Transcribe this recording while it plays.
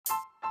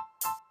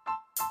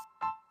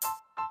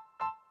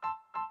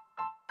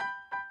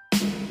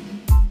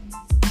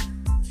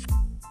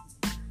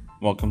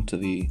Welcome to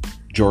the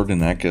Jordan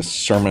Eckes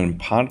Sermon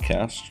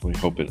Podcast. We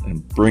hope it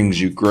brings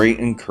you great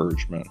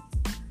encouragement.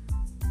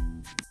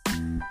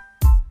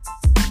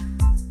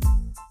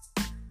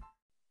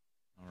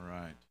 All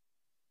right.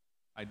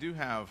 I do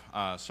have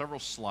several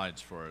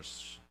slides for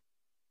us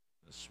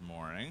this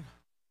morning.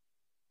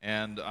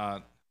 And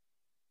I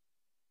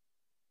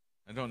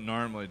don't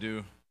normally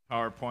do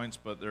PowerPoints,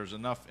 but there's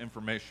enough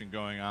information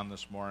going on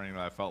this morning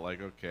that I felt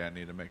like, okay, I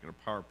need to make it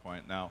a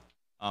PowerPoint. Now,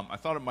 I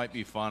thought it might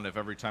be fun if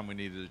every time we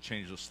needed to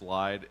change a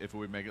slide, if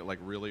we make it like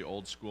really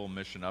old school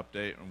mission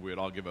update and we'd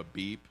all give a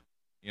beep,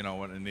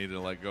 when it needed to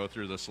like go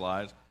through the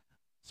slides.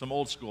 Some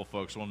old school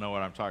folks will know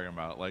what I'm talking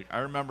about. Like,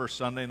 I remember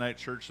Sunday night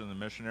church and the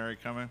missionary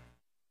coming,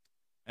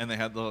 and they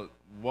had the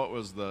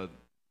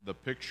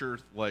picture,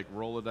 like,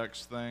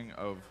 Rolodex thing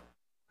of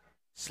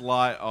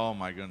slide. Oh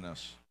my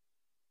goodness.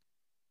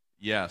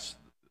 Yes.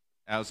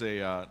 As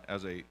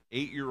a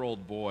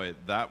 8-year-old boy,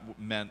 that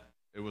meant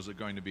it was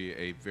going to be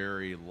a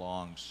very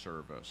long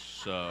service.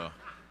 So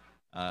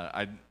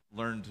I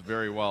learned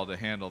very well to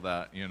handle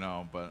that,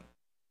 but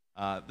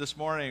this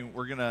morning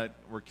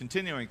we're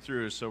continuing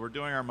through. So we're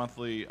doing our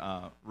monthly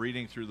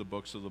reading through the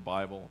books of the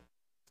Bible,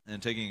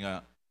 and taking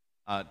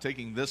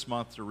this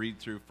month to read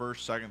through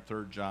 1st, 2nd,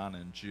 3rd John,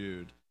 and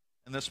Jude.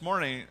 And this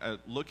morning,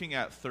 looking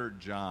at 3rd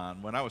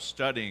John, when I was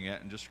studying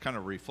it and just kind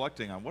of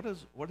reflecting on what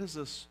is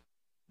this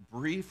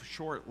brief,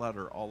 short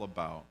letter all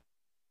about,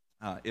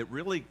 it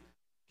really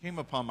came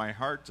upon my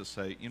heart to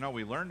say,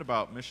 we learned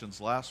about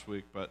missions last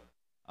week, but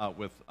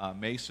with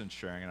Mason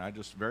sharing, and I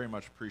just very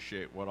much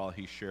appreciate what all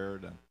he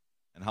shared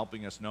and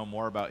helping us know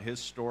more about his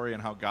story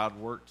and how God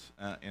worked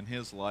in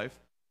his life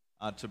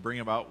to bring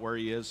about where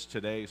he is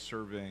today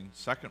serving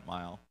Second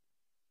Mile.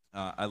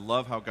 I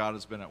love how God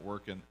has been at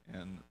work in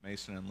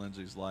Mason and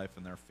Lindsay's life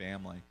and their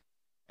family.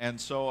 And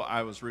so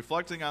I was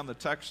reflecting on the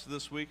text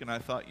this week, and I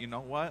thought, you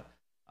know what?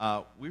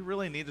 We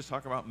really need to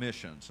talk about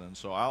missions. And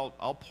so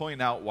I'll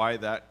point out why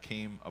that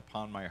came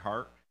upon my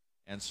heart.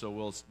 And so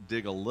we'll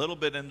dig a little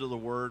bit into the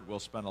Word. We'll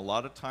spend a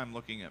lot of time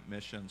looking at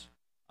missions.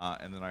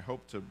 And then I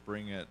hope to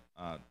bring it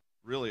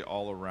really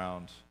all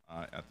around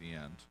at the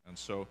end. And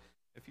so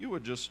if you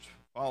would just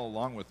follow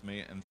along with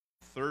me in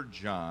 3rd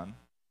John,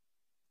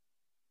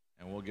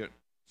 and we'll get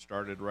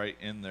started right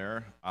in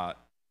there.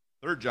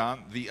 3rd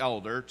John, the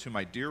elder, to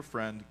my dear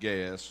friend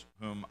Gaius,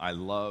 whom I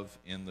love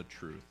in the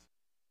truth.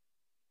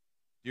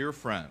 Dear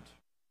friend,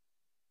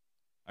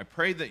 I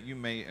pray that you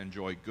may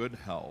enjoy good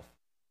health,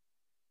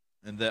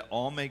 and that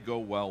all may go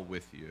well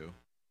with you,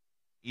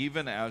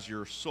 even as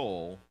your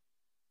soul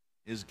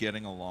is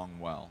getting along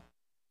well.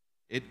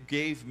 It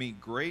gave me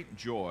great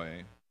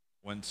joy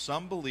when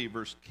some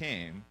believers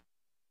came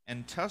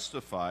and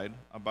testified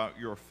about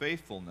your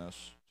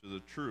faithfulness to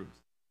the truth,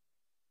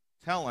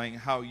 telling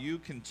how you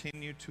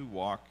continue to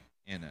walk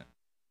in it.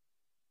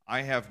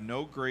 I have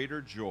no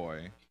greater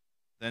joy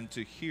than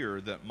to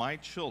hear that my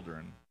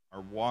children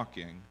are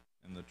walking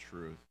in the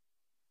truth.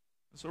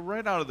 And so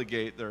right out of the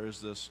gate, there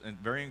is this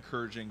very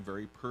encouraging,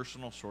 very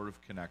personal sort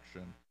of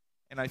connection.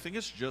 And I think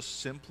it's just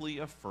simply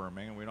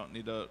affirming, and we don't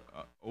need to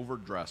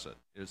overdress it.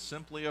 It's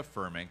simply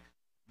affirming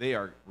they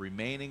are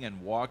remaining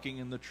and walking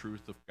in the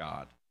truth of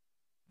God.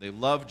 They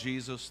love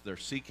Jesus. They're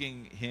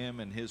seeking him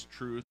and his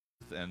truth.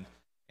 And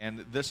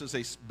this is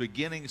a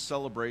beginning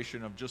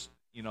celebration of just,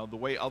 the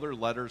way other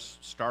letters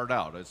start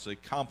out. It's a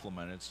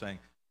compliment. It's saying,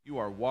 you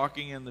are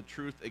walking in the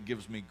truth. It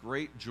gives me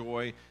great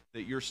joy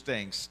that you're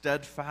staying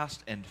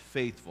steadfast and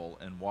faithful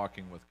in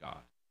walking with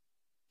God.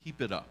 Keep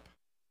it up.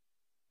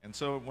 And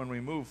so when we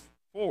move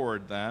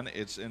forward then,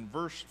 it's in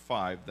verse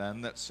 5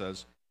 then that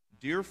says,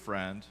 Dear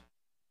friend,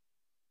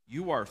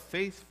 you are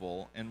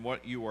faithful in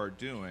what you are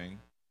doing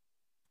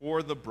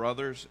for the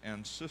brothers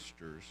and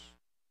sisters,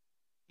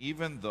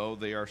 even though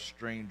they are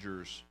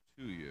strangers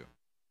to you.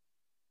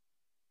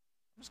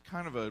 It's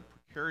kind of a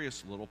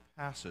precarious little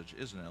passage,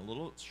 isn't it?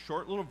 A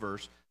short little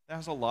verse that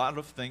has a lot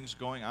of things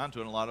going on to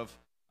it, and a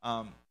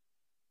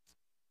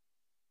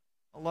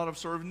lot of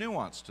sort of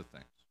nuance to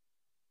things.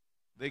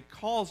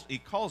 He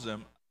calls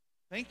them,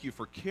 thank you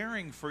for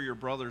caring for your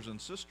brothers and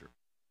sisters,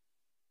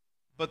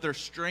 but they're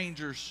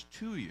strangers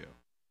to you.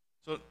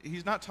 So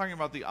he's not talking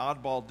about the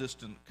oddball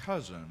distant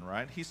cousin,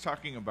 right? He's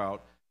talking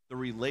about the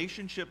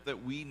relationship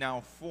that we now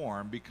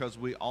form because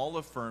we all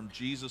affirm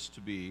Jesus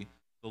to be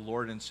the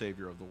Lord and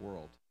Savior of the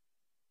world.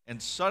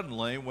 And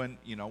suddenly, when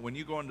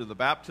you go into the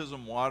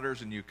baptism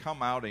waters and you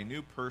come out a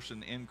new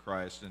person in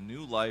Christ, a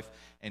new life,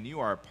 and you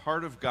are a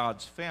part of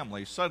God's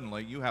family,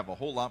 suddenly you have a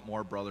whole lot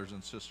more brothers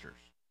and sisters.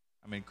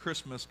 I mean,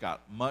 Christmas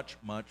got much,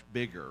 much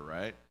bigger,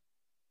 right?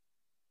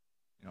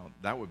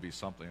 That would be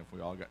something if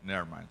we all got,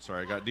 never mind,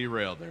 sorry, I got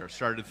derailed there,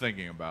 started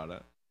thinking about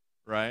it,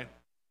 right?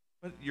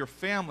 But your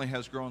family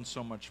has grown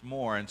so much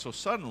more, and so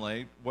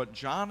suddenly what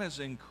John is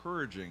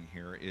encouraging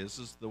here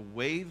is the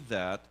way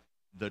that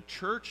the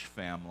church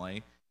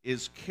family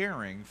is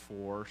caring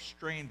for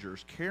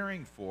strangers,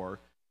 caring for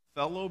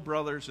fellow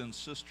brothers and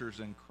sisters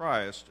in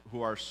Christ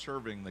who are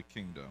serving the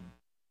kingdom.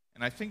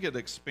 And I think it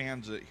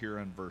expands it here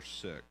in verse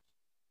 6.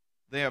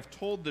 They have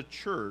told the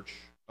church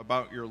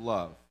about your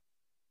love.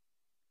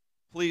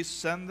 Please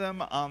send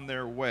them on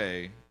their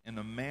way in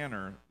a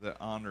manner that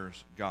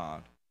honors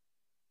God.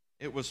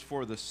 It was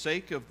for the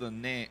sake of the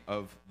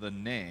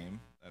name,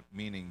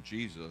 meaning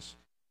Jesus,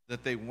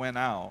 that they went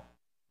out,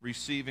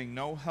 receiving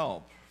no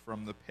help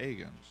from the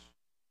pagans.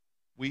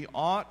 We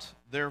ought,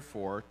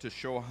 therefore, to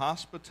show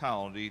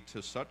hospitality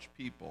to such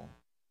people,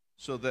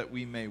 so that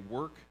we may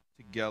work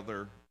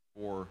together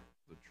for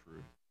the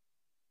truth.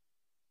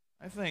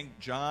 I think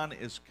John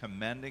is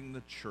commending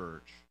the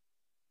church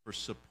for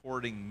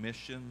supporting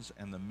missions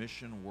and the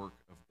mission work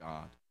of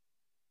God.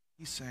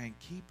 He's saying,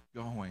 keep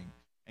going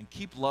and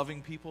keep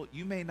loving people.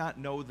 You may not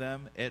know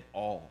them at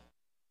all.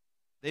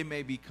 They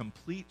may be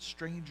complete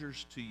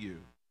strangers to you.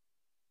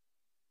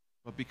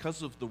 But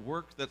because of the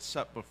work that's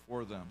set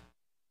before them,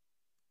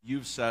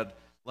 you've said,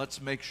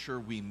 let's make sure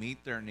we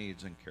meet their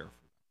needs and care for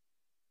them.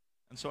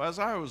 And so as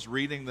I was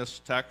reading this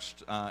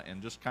text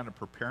and just kind of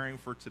preparing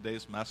for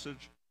today's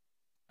message,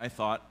 I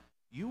thought,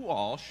 you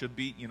all should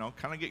be,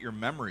 kind of get your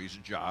memories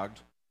jogged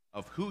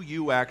of who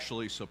you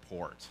actually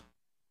support.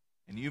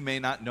 And you may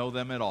not know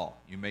them at all.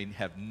 You may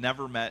have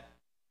never met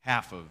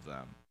half of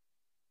them.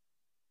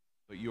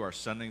 But you are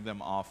sending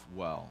them off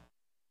well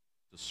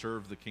to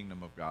serve the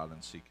kingdom of God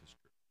and seek His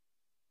truth.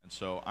 And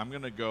so I'm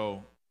going to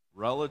go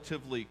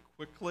relatively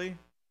quickly,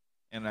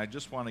 and I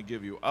just want to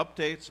give you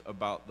updates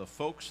about the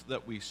folks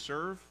that we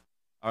serve.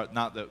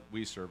 Not that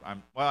we serve.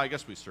 I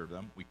guess we serve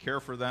them. We care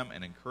for them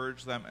and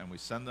encourage them, and we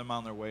send them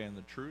on their way in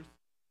the truth.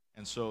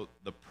 And so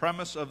the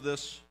premise of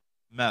this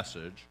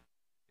message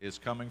is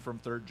coming from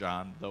 3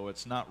 John, though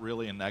it's not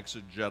really an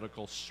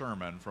exegetical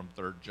sermon from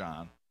 3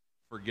 John.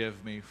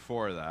 Forgive me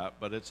for that,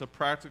 but it's a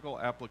practical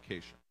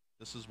application.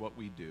 This is what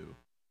we do.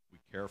 We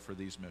care for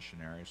these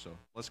missionaries. So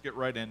let's get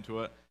right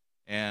into it.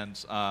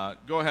 And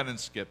go ahead and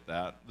skip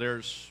that.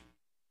 There's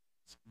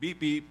beep,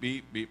 beep,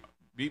 beep, beep,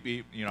 beep,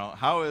 beep.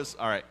 All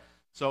right.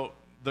 So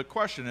the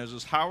question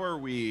is how are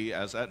we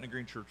as Etna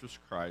Green Church of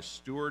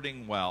Christ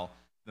stewarding well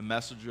the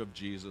message of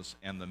Jesus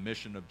and the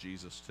mission of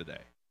Jesus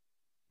today?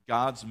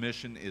 God's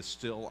mission is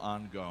still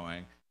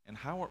ongoing. And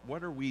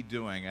what are we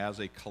doing as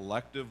a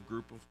collective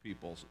group of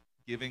people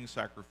giving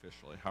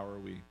sacrificially? How are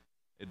we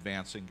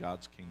advancing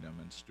God's kingdom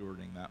and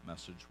stewarding that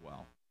message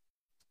well?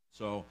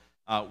 So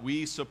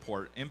we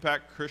support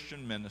Impact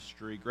Christian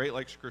Ministry, Great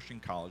Lakes Christian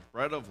College,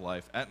 Bread of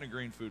Life, Etna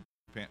Green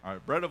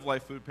Bread of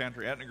Life Food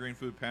Pantry, Etna Green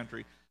Food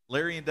Pantry,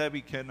 Larry and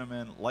Debbie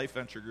Kinnaman, Life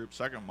Venture Group,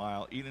 Second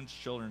Mile, Eden's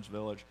Children's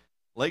Village,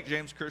 Lake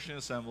James Christian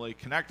Assembly,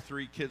 Connect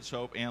 3, Kids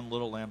Hope, and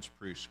Little Lambs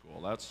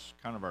Preschool. That's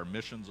kind of our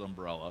missions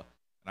umbrella,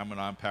 and I'm going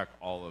to unpack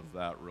all of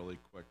that really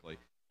quickly.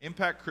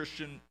 Impact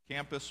Christian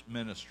Campus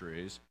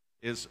Ministries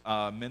is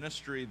a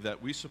ministry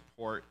that we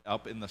support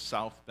up in the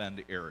South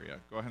Bend area.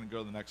 Go ahead and go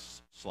to the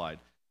next slide.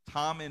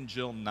 Tom and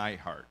Jill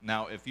Neihart.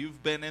 Now, if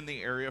you've been in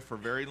the area for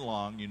very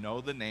long, you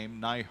know the name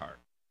Neihart.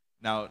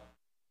 Now,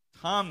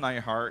 Tom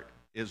Neihart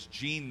is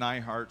Gene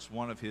Neihart's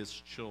one of his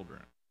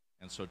children.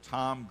 And so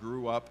Tom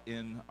grew up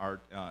in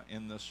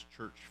this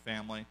church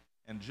family,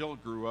 and Jill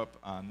grew up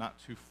not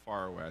too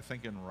far away, I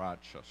think in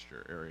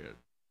Rochester area.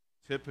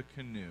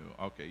 Tippecanoe.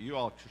 Okay, you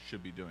all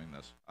should be doing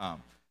this.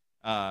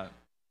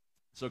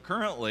 So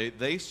currently,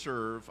 they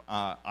serve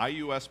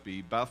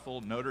IUSB,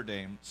 Bethel, Notre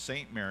Dame,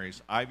 St.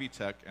 Mary's, Ivy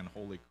Tech, and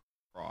Holy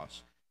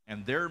Cross.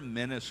 And their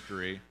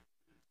ministry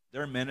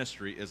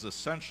is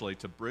essentially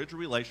to bridge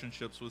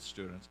relationships with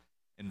students,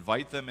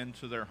 invite them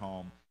into their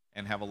home,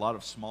 and have a lot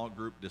of small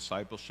group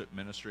discipleship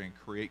ministry and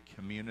create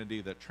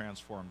community that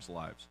transforms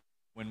lives.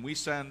 When we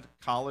send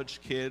college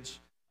kids,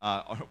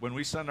 when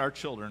we send our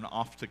children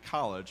off to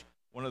college,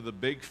 one of the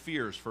big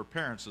fears for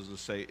parents is to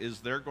say,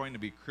 is there going to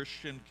be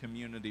Christian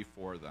community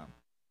for them?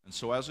 And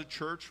so as a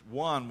church,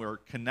 one, we're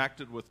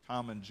connected with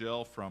Tom and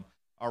Jill from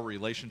our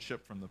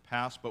relationship from the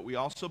past, but we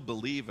also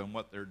believe in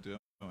what they're doing.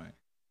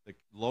 The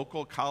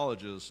local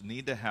colleges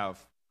need to have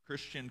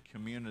Christian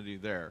community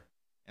there.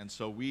 And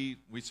so we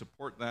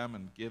support them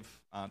and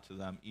give to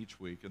them each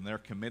week. And they're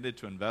committed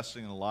to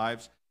investing in the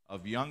lives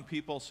of young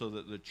people so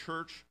that the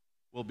church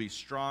will be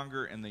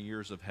stronger in the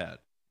years ahead.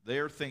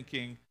 They're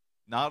thinking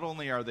not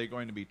only are they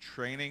going to be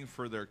training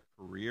for their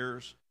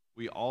careers,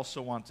 we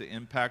also want to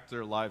impact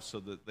their lives so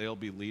that they'll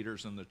be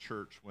leaders in the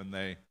church when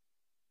they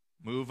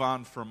move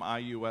on from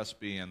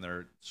IUSB and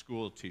they're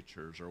school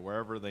teachers or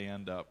wherever they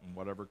end up and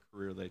whatever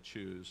career they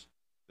choose,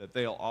 that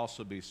they'll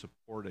also be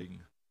supporting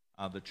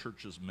the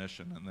church's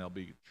mission, and they'll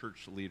be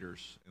church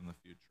leaders in the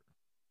future.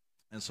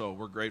 And so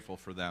we're grateful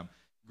for them.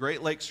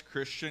 Great Lakes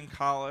Christian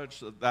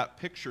College, that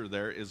picture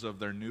there is of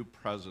their new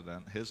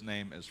president. His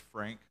name is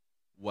Frank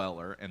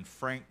Weller, and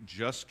Frank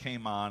just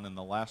came on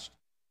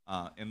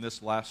in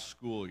this last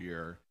school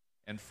year.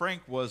 And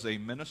Frank was a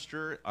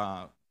minister.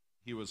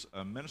 He was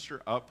a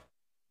minister up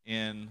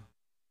in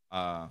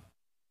I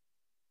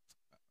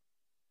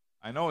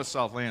know it's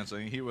South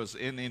Lansing. He was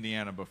in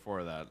Indiana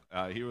before that.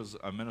 He was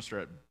a minister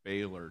at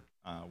Baylor,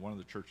 one of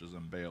the churches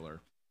in Baylor.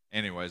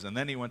 Anyways, and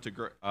then he went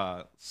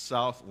to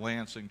South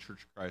Lansing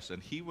Church of Christ,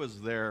 and he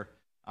was there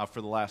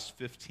for the last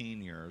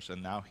 15 years,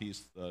 and now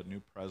he's the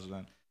new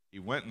president. He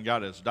went and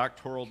got his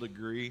doctoral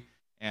degree,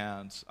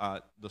 And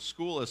the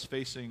school is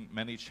facing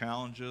many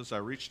challenges. I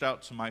reached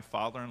out to my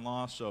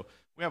father-in-law, so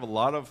we have a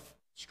lot of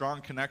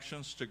strong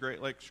connections to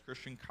Great Lakes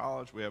Christian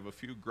College. We have a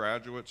few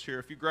graduates here.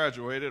 If you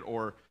graduated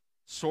or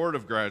sort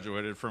of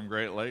graduated from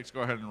Great Lakes,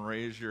 go ahead and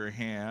raise your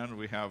hand.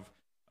 We have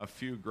a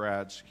few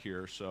grads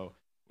here, so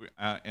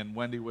and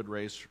Wendy would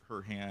raise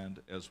her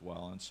hand as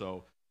well. And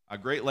so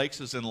Great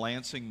Lakes is in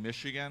Lansing,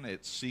 Michigan.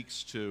 It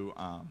seeks to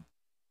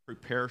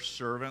prepare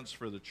servants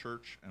for the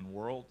church and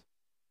world.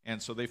 And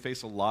so they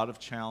face a lot of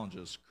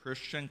challenges.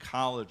 Christian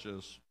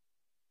colleges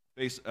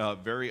face a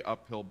very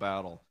uphill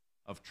battle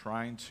of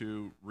trying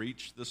to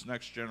reach this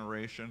next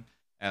generation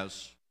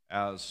as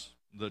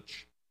the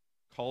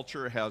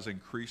culture has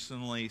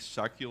increasingly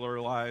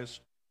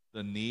secularized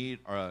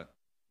the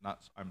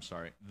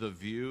the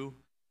view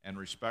and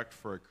respect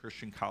for a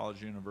Christian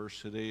college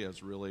university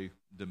has really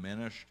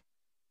diminished.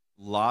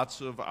 Lots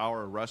of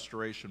our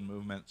restoration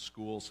movement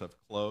schools have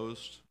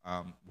closed.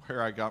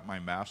 Where I got my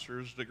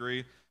master's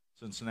degree,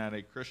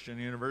 Cincinnati Christian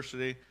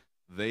University,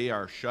 they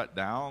are shut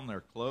down,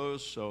 they're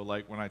closed. So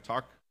like when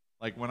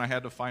I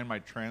had to find my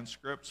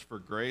transcripts for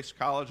Grace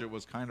College, it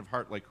was kind of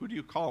hard. Like, who do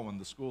you call when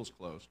the school's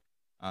closed?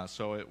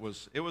 So it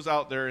was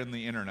out there in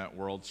the internet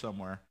world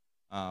somewhere,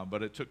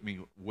 but it took me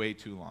way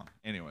too long.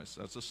 Anyways,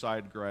 that's a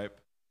side gripe.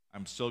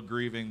 I'm still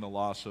grieving the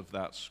loss of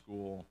that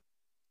school,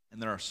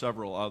 and there are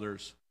several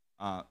others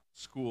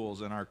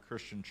schools in our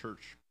Christian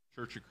Church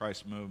of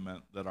Christ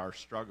movement that are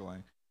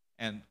struggling.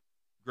 And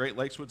Great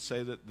Lakes would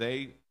say that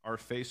they are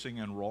facing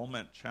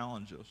enrollment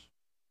challenges.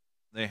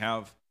 They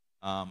have,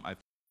 I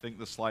think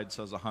the slide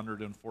says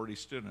 140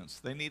 students.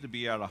 They need to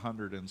be at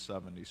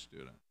 170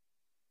 students.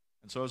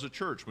 And so as a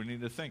church, we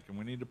need to think and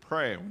we need to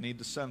pray. We need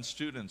to send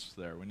students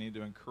there. We need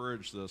to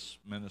encourage this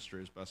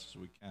ministry as best as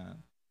we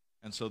can.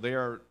 And so they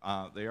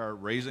are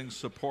raising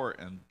support,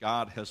 and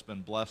God has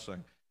been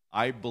blessing.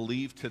 I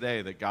believe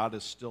today that God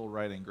is still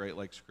writing Great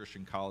Lakes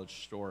Christian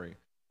College story.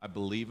 I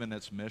believe in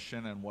its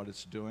mission and what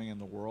it's doing in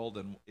the world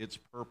and its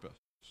purpose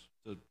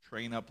to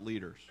train up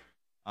leaders.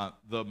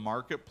 The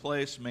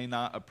marketplace may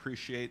not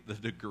appreciate the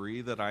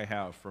degree that I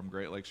have from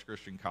Great Lakes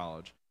Christian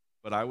College,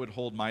 but I would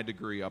hold my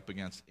degree up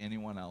against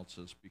anyone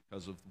else's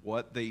because of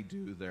what they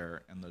do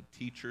there and the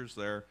teachers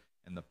there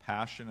and the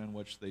passion in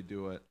which they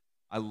do it.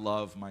 I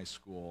love my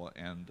school,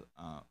 and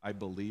I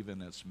believe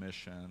in its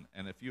mission.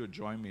 And if you would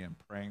join me in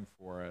praying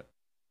for it,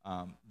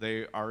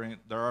 there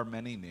are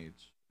many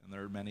needs. And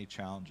there are many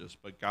challenges,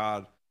 but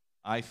God,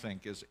 I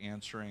think, is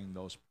answering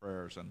those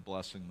prayers and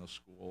blessing the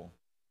school,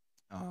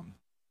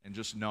 and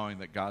just knowing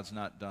that God's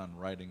not done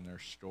writing their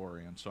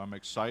story. And so I'm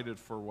excited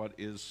for what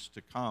is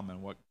to come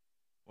and what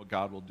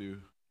God will do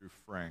through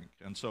Frank.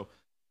 And so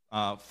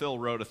Phil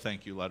wrote a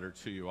thank you letter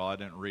to you. Well, I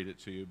didn't read it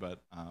to you,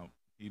 but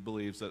he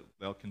believes that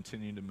they'll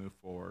continue to move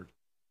forward,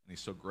 and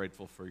he's so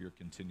grateful for your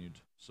continued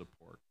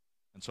support.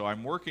 And so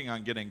I'm working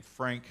on getting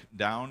Frank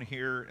down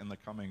here in the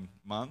coming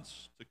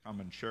months to come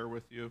and share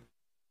with you,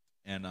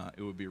 and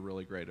it would be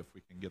really great if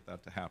we can get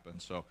that to happen.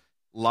 So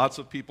lots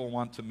of people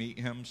want to meet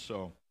him,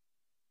 so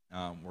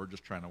we're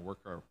just trying to work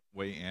our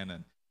way in,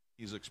 and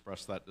he's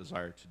expressed that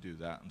desire to do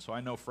that. And so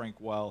I know Frank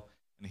well,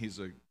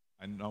 and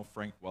I know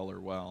Frank Weller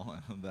well,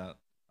 and that,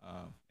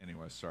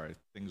 anyway, sorry,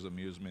 things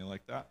amuse me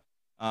like that.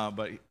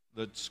 But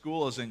the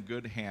school is in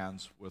good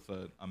hands with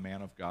a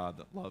man of God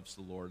that loves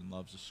the Lord and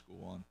loves the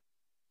school, and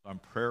so I'm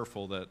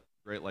prayerful that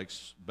Great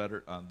Lakes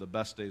the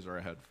best days are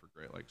ahead for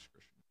Great Lakes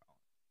Christian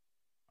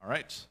College. All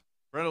right,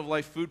 Bread of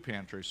Life Food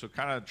Pantry. So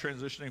kind of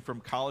transitioning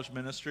from college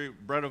ministry.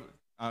 Go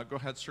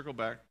ahead, circle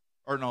back.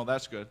 Or no,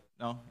 that's good.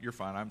 No, you're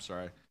fine. I'm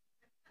sorry.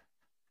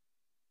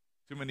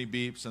 Too many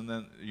beeps, and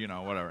then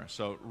whatever.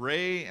 So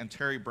Ray and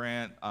Terry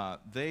Brandt,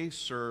 they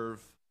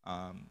serve.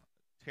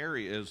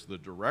 Terry is the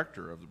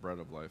director of the Bread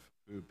of Life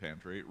Food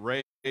Pantry.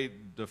 Ray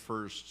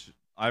defers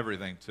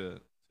everything to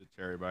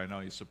Terry, but I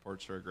know he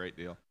supports her a great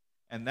deal.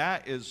 And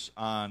that is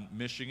on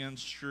Michigan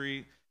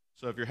Street.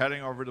 So if you're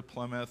heading over to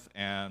Plymouth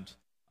and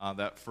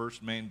that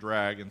first main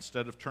drag,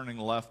 instead of turning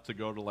left to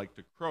go to like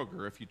the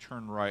Kroger, if you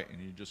turn right and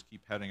you just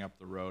keep heading up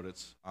the road,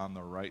 it's on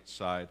the right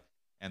side.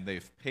 And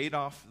they've paid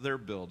off their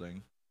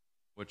building,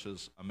 which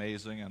is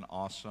amazing and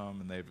awesome.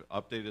 And they've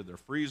updated their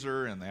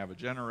freezer, and they have a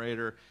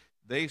generator.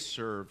 They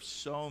serve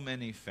so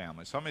many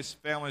families. How many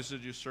families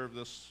did you serve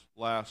this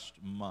last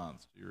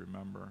month? Do you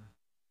remember?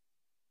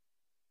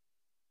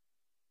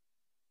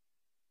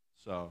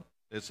 So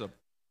it's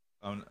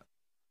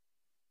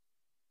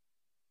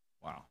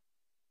wow.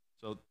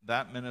 So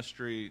that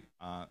ministry,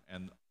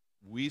 and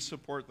we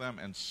support them,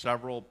 and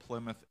several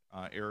Plymouth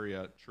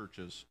area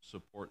churches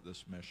support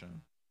this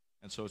mission.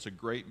 And so it's a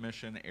great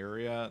mission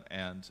area,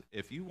 and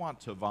if you want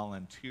to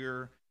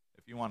volunteer,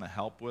 if you want to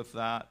help with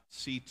that,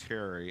 see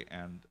Terry,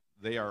 and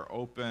they are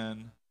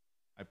open.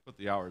 I put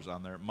the hours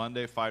on there.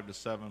 Monday 5 to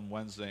 7,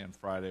 Wednesday and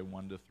Friday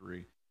 1 to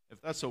 3.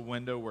 If that's a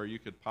window where you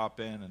could pop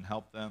in and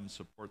help them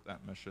support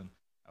that mission,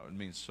 that would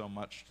mean so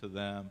much to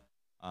them.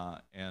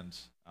 And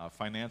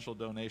financial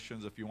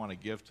donations, if you want to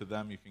give to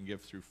them, you can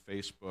give through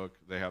Facebook.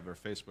 They have their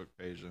Facebook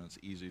page, and it's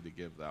easy to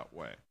give that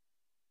way.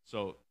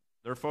 So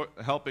they're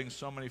helping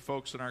so many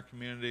folks in our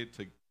community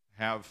to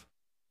have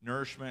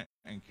nourishment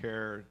and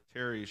care.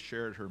 Terry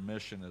shared her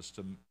mission is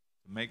to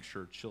make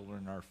sure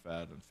children are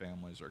fed and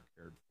families are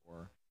cared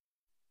for,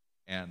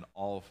 and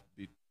all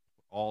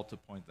to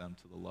point them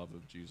to the love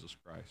of Jesus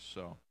Christ.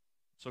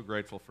 So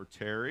grateful for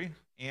Terry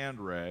and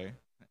Ray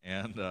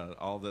and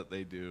all that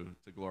they do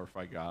to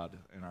glorify God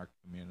in our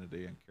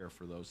community and care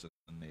for those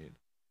in need.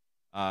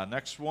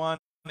 Next one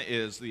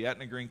is the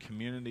Etna Green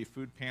Community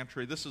Food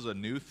Pantry. This is a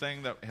new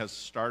thing that has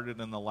started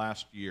in the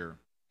last year.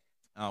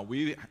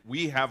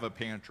 We have a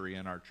pantry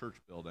in our church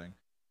building,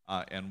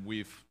 and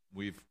we've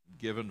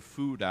given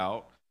food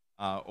out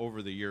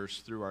over the years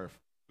through our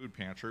food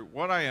pantry.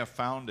 What I have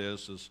found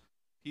is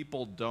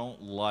people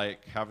don't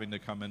like having to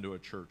come into a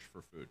church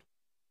for food.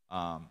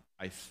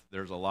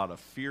 There's a lot of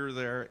fear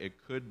there. It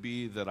could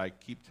be that I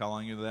keep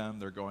telling them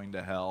they're going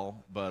to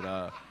hell,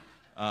 but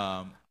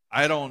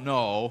I don't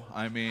know.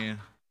 I mean,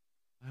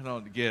 I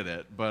don't get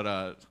it,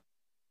 but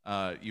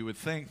you would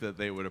think that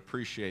they would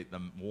appreciate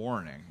the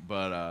warning,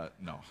 but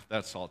no,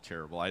 that's all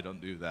terrible. I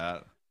don't do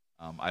that.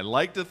 I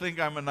like to think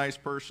I'm a nice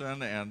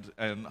person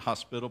and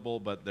hospitable,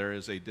 but there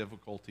is a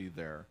difficulty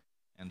there.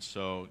 And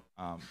so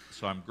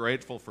I'm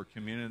grateful for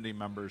community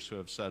members who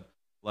have said,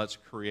 let's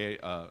create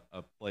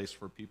a place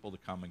for people to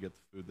come and get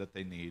the food that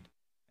they need.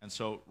 And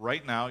so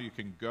right now you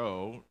can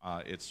go,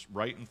 it's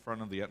right in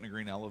front of the Etna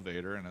Green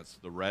elevator, and it's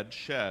the red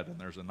shed, and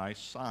there's a nice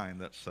sign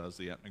that says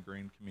the Etna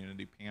Green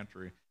Community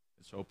Pantry.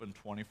 It's open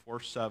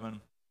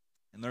 24/7,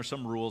 and there's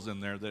some rules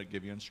in there that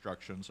give you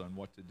instructions on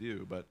what to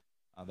do, but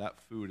that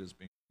food is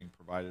being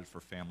provided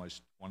for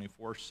families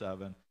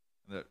 24/7, and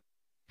that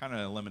kind of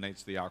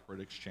eliminates the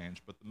awkward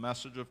exchange, but the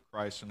message of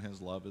Christ and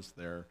his love is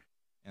there,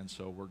 and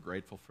so we're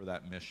grateful for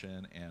that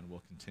mission, and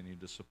we'll continue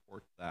to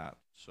support that.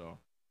 So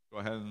go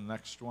ahead and the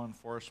next one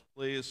for us,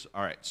 please.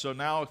 All right, so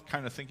now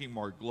kind of thinking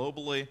more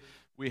globally,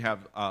 we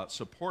have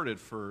supported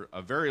for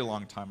a very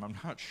long time, I'm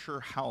not sure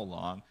how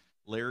long,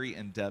 Larry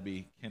and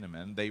Debbie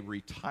Kinnaman. They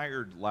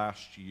retired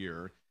last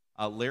year.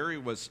 Larry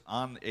was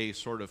on a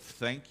sort of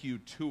thank you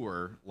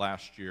tour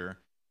last year,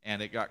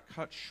 and it got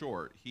cut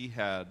short. He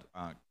had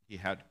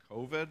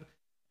COVID,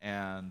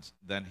 and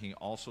then he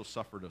also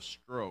suffered a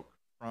stroke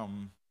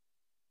from,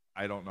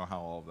 I don't know how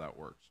all of that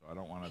works, so I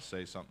don't want to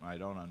say something I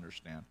don't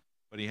understand.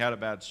 But he had a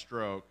bad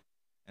stroke,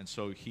 and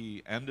so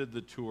he ended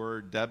the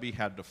tour. Debbie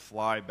had to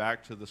fly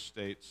back to the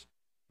States,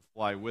 to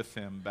fly with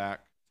him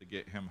back to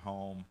get him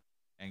home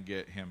and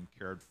get him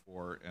cared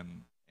for,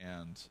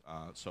 and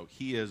so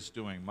he is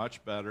doing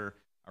much better.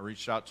 I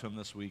reached out to him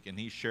this week, and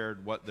he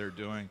shared what they're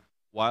doing.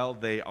 While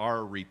they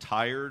are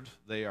retired,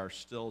 they are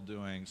still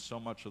doing so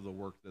much of the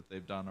work that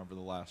they've done over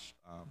the last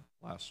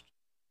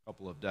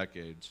couple of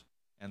decades,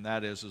 and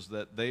that is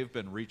that they've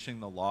been reaching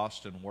the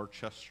lost in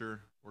Worcester.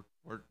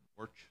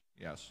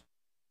 Yes,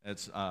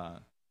 it's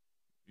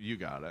you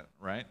got it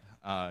right.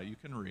 You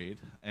can read,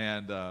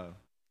 and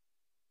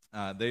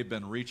they've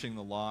been reaching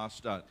the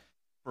lost.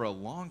 For a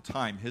long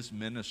time, his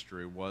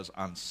ministry was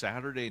on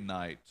Saturday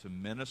night to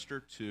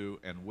minister to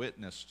and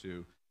witness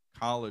to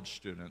college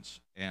students,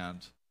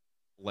 and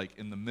like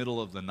in the middle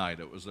of the night,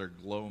 it was their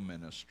Glow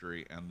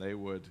ministry, and they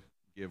would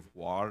give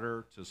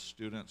water to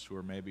students who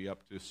were maybe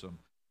up to some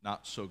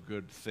not so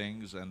good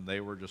things, and they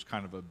were just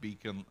kind of a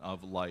beacon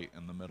of light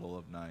in the middle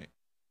of night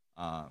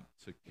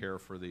to care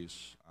for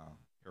these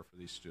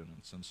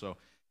students. And so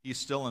he's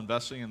still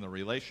investing in the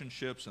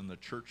relationships and the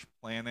church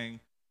planning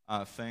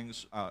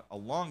things. A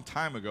long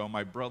time ago,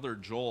 my brother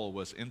Joel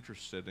was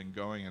interested in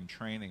going and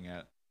training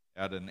at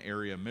an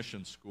area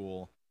mission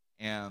school,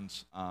 and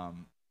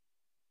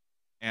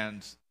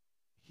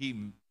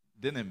he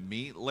didn't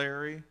meet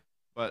Larry,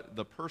 but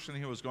the person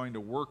he was going to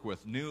work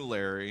with knew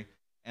Larry,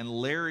 and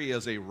Larry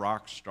is a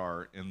rock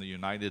star in the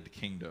United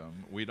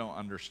Kingdom. We don't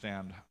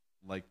understand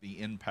like the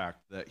impact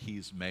that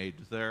he's made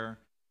there,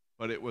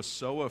 but it was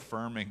so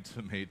affirming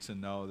to me to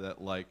know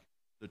that like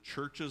the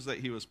churches that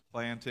he was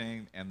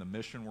planting and the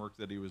mission work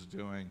that he was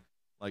doing,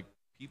 like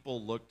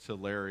people looked to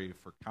Larry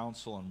for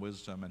counsel and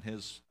wisdom, and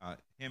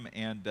him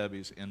and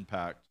Debbie's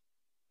impact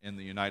in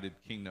the United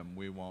Kingdom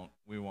we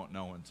won't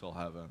know until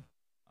heaven,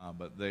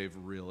 but they've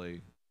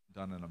really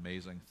done an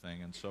amazing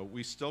thing, and so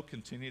we still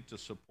continue to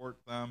support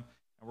them,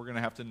 and we're going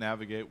to have to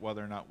navigate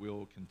whether or not we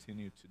will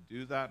continue to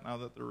do that now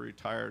that they're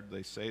retired.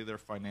 They say they're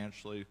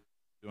financially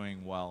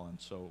doing well, and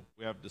so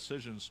we have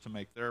decisions to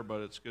make there,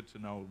 but it's good to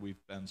know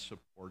we've been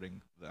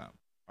supporting them.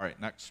 All right,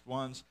 next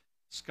one's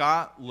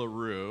Scott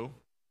LaRue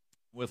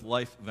with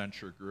Life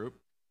Venture Group.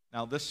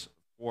 Now this,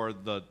 for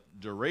the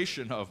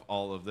duration of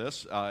all of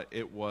this,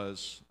 it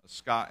was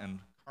Scott and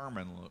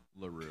Carmen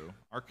LaRue.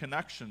 Our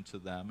connection to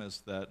them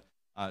is that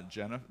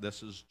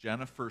this is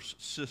Jennifer's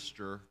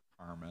sister,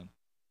 Carmen.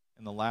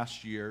 In the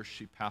last year,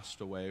 she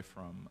passed away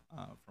from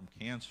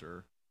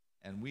cancer,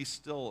 and we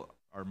still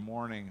are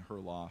mourning her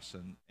loss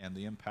and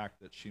the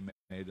impact that she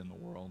made in the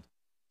world.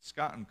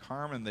 Scott and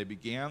Carmen, they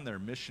began their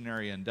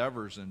missionary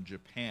endeavors in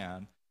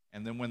Japan,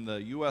 and then when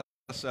the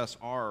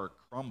USSR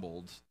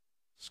crumbled,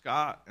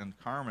 Scott and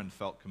Carmen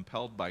felt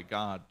compelled by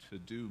God to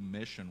do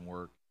mission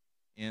work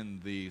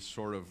in the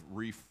sort of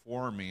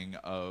reforming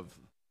of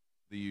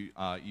the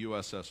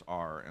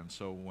USSR. And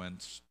so when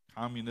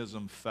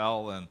communism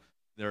fell and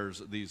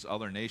there's these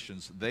other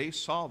nations, they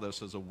saw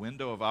this as a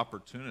window of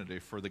opportunity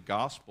for the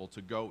gospel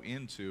to go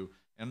into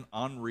an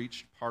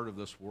unreached part of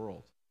this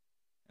world.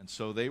 And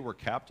so they were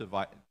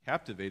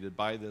captivated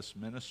by this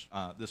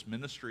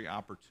ministry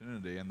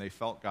opportunity, and they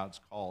felt God's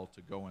call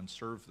to go and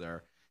serve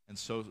there. And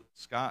so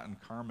Scott and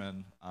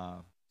Carmen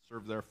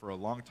served there for a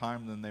long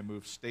time. Then they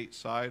moved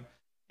stateside,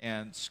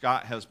 and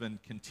Scott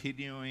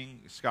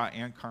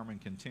and Carmen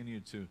continue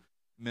to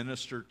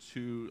minister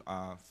to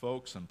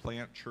folks and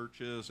plant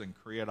churches and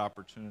create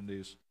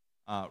opportunities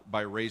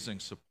by raising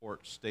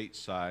support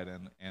stateside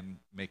and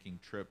making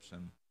trips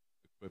and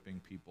equipping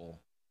people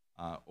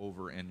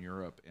over in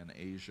Europe and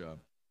Asia.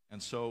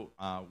 And so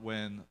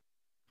when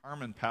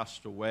Carmen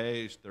passed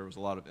away, there was a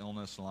lot of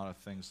illness and a lot of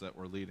things that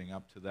were leading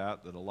up to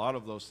that a lot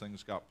of those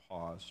things got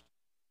paused.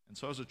 And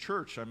so as a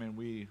church, I mean,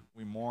 we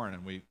mourn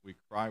and we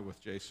cry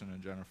with Jason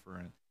and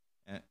Jennifer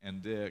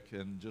and Dick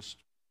and just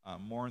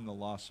mourn the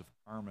loss of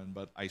Carmen.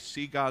 But I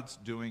see God's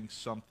doing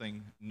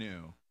something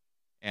new.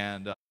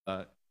 And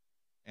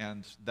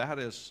that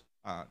is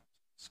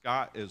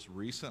Scott is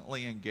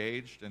recently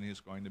engaged, and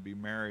he's going to be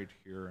married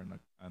here in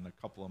a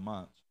couple of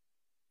months.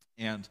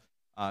 And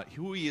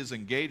who he is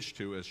engaged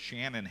to is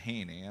Shannon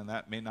Haney, and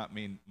that may not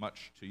mean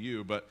much to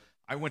you, but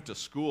I went to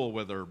school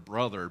with her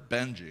brother,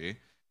 Benji,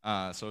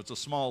 so it's a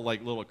small,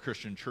 little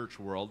Christian church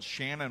world.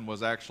 Shannon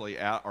was actually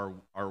at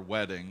our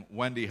wedding.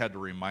 Wendy had to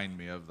remind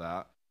me of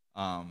that.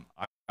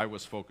 I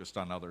was focused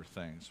on other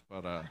things,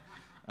 but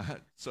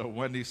so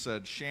Wendy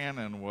said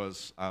Shannon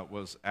was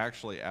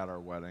actually at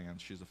our wedding,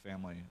 and she's a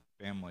family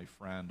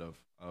friend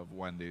of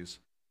Wendy's,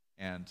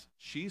 and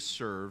she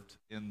served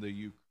in the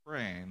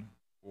Ukraine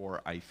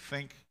for, I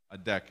think, a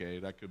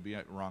decade. I could be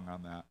wrong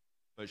on that,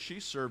 but she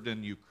served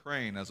in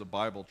Ukraine as a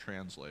Bible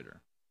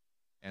translator,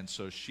 and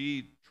so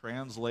she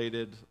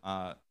translated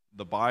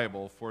the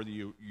Bible for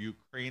the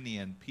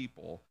Ukrainian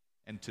people,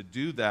 and to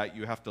do that,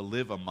 you have to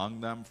live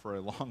among them for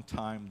a long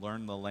time,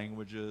 learn the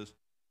language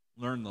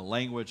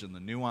and the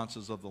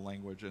nuances of the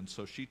language, and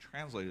so she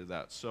translated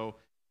that. So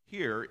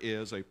here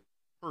is a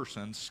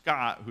person,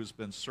 Scott, who's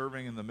been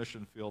serving in the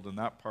mission field in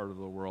that part of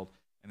the world,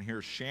 and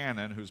here's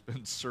Shannon, who's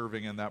been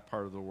serving in that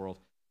part of the world,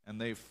 and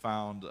they've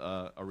found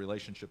a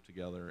relationship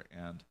together,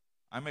 and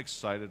I'm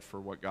excited for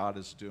what God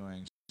is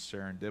doing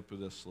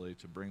serendipitously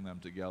to bring them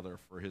together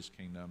for his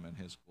kingdom and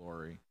his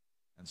glory.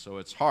 And so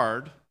it's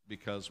hard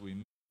because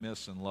we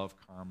miss and love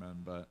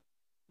Carmen, but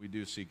we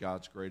do see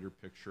God's greater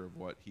picture of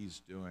what he's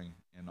doing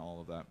in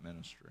all of that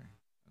ministry.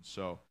 And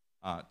so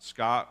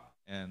Scott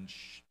and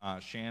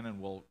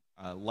Shannon will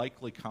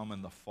likely come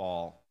in the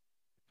fall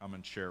to come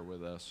and share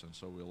with us, and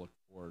so we look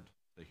forward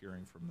to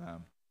hearing from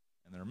them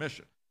and their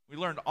mission. We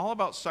learned all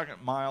about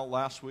Second Mile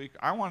last week.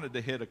 I wanted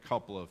to hit a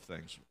couple of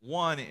things.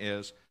 One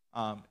is,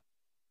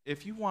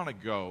 if you want to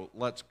go,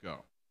 let's go.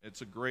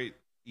 It's a great,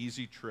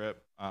 easy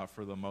trip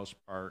for the most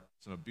part.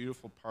 It's in a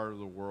beautiful part of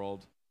the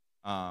world.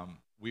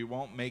 We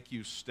won't make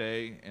you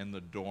stay in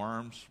the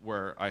dorms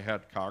where I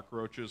had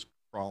cockroaches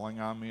crawling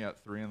on me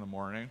at 3 in the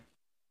morning.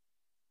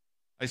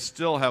 I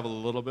still have a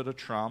little bit of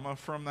trauma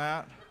from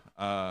that.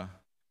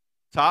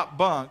 Top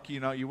bunk,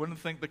 you wouldn't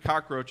think the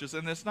cockroaches,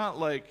 and it's not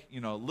like,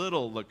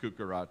 little La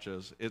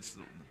Cucarachas. It's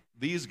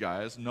these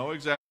guys, no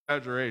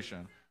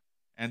exaggeration,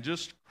 and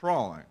just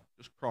crawling.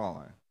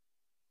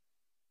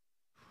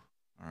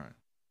 All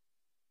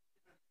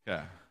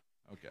right.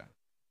 Okay.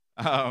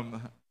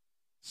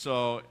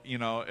 So,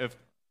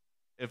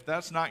 if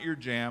that's not your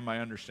jam, I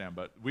understand.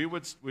 But we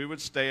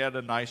would stay at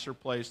a nicer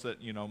place that,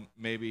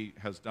 maybe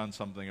has done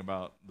something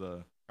about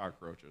the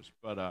cockroaches.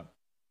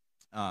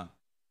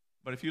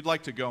 But if you'd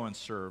like to go and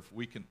serve,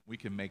 we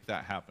can make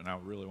that happen. I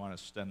really want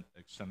to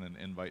extend an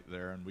invite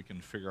there, and we can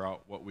figure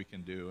out what we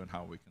can do and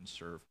how we can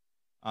serve.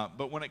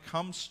 But when it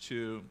comes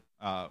to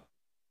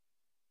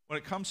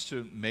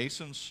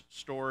Mason's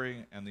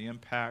story and the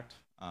impact,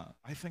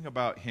 I think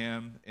about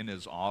him in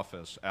his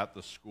office at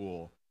the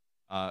school,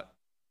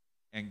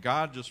 and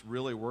God just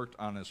really worked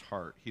on his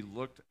heart. He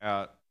looked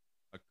at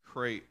a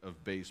crate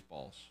of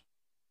baseballs.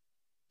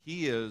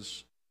 He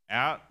is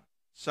at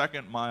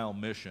Second Mile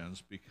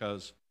Missions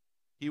because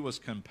he was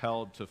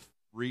compelled to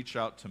reach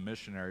out to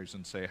missionaries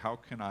and say, how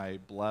can I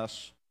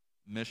bless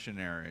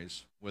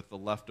missionaries with the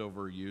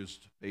leftover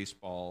used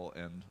baseball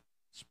and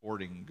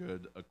sporting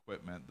good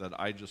equipment that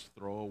I just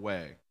throw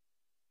away?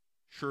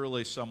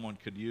 Surely someone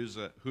could use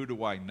it. Who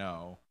do I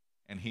know?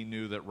 And he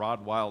knew that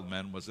Rod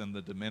Wildman was in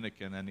the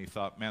Dominican, and he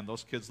thought, man,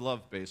 those kids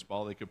love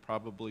baseball. They could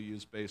probably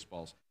use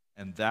baseballs.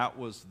 And that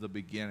was the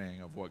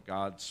beginning of what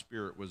God's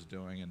Spirit was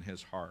doing in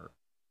his heart.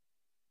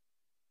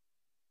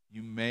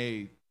 You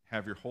may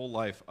have your whole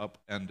life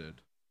upended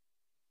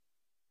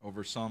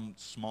over some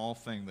small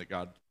thing that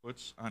God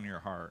puts on your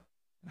heart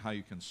and how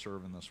you can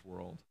serve in this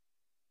world.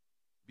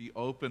 Be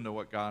open to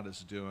what God is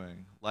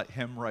doing. Let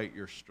him write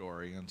your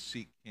story and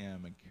seek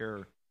him and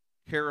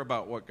care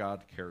about what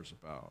God cares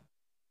about.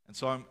 And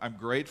so I'm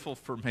grateful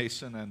for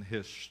Mason and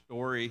his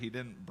story. He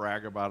didn't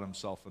brag about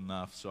himself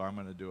enough, so I'm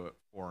going to do it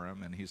for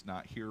him. And he's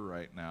not here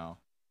right now.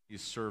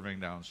 He's serving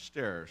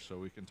downstairs, so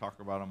we can talk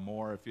about him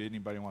more. If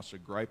anybody wants to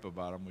gripe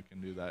about him, we can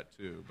do that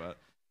too. But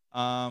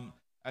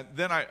and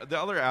then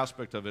the other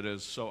aspect of it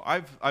is, so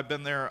I've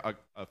been there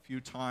a few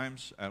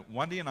times.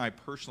 Wendy and I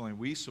personally,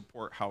 we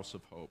support House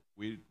of Hope.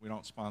 We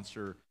don't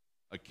sponsor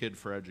a kid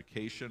for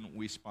education.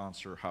 We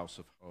sponsor House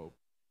of Hope.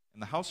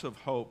 And the House of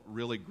Hope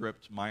really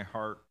gripped my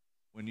heart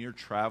when you're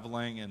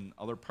traveling in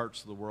other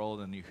parts of the world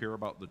and you hear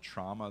about the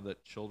trauma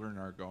that children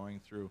are going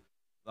through.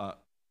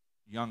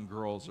 Young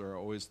girls are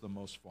always the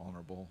most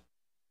vulnerable.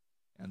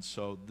 And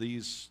so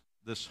this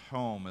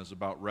home is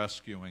about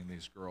rescuing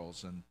these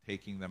girls and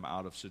taking them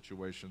out of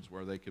situations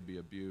where they could be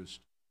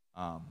abused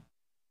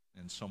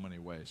in so many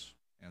ways.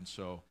 And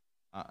so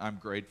I'm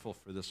grateful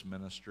for this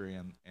ministry,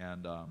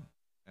 and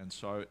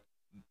so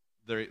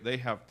they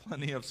have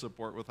plenty of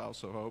support with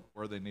House of Hope.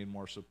 Where they need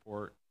more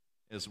support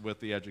is with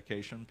the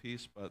education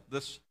piece, but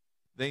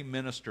they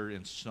minister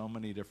in so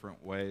many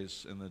different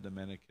ways in the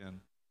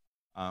Dominican.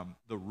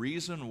 The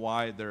reason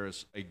why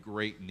there's a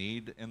great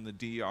need in the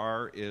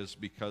DR is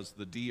because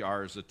the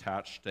DR is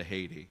attached to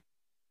Haiti.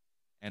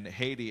 And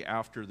Haiti,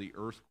 after the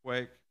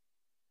earthquake,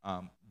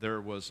 there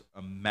was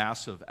a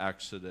massive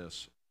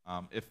exodus.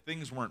 If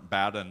things weren't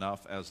bad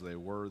enough as they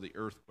were, the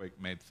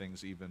earthquake made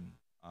things even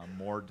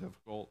more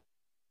difficult.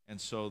 And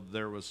so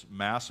there was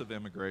massive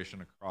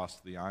immigration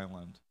across the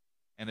island.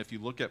 And if you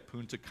look at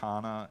Punta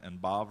Cana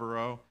and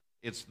Bavaro,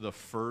 it's the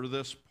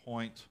furthest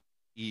point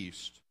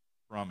east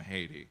from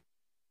Haiti.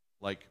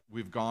 Like,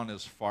 we've gone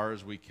as far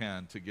as we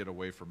can to get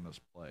away from this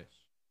place.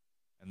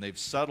 And they've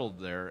settled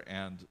there,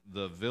 and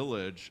the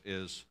village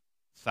is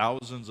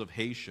thousands of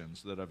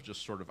Haitians that have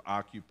just sort of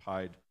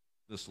occupied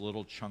this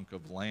little chunk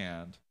of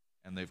land,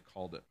 and they've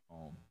called it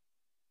home.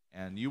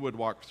 And you would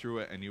walk through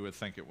it, and you would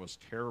think it was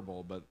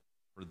terrible, but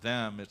for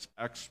them, it's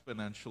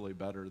exponentially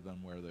better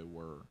than where they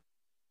were.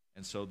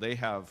 And so they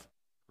have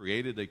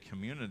created a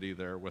community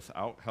there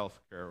without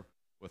health care,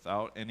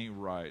 without any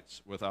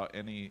rights, without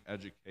any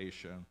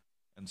education.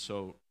 And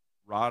so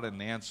Rod and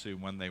Nancy,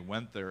 when they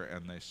went there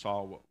and they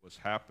saw what was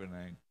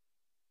happening,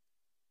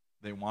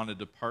 they wanted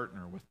to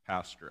partner with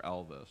Pastor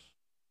Elvis.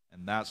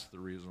 And that's the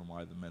reason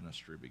why the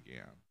ministry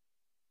began.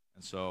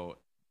 And so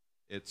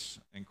it's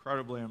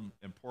incredibly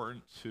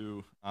important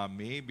to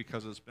me,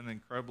 because it's been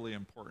incredibly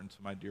important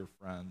to my dear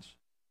friends.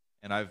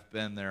 And I've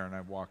been there and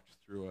I've walked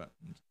through it.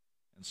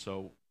 And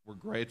so we're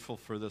grateful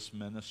for this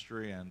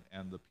ministry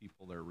and the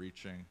people they're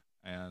reaching.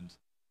 And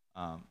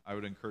I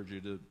would encourage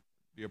you to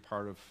be a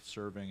part of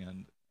serving.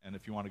 And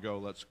if you want to go,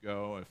 let's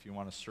go. If you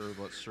want to serve,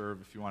 let's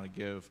serve. If you want to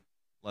give,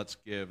 let's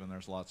give. And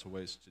there's lots of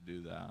ways to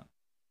do that.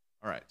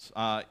 All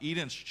right.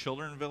 Eden's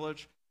Children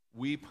Village.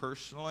 We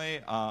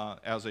personally,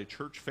 as a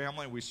church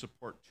family, we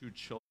support 2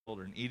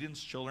 children. Eden's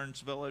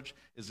Children's Village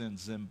is in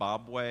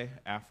Zimbabwe,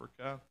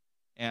 Africa.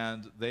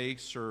 And they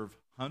serve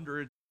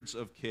hundreds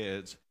of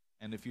kids.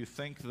 And if you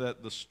think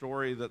that the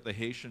story that the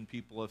Haitian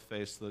people have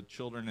faced, the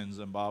children in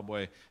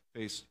Zimbabwe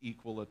face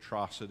equal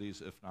atrocities,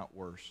 if not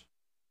worse.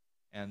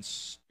 And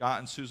Scott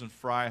and Susan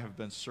Fry have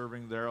been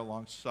serving there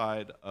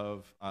alongside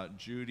of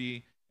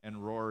Judy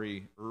and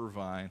Rory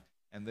Irvine,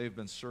 and they've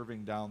been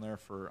serving down there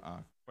for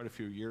quite a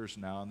few years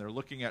now. And they're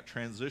looking at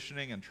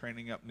transitioning and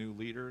training up new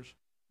leaders,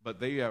 but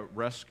they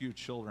rescue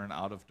children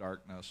out of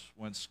darkness.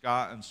 When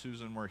Scott and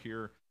Susan were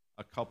here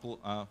I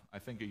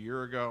think a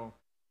year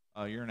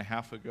and a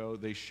half ago,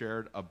 they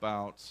shared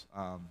about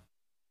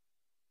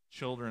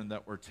children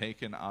that were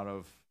taken out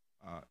of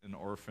an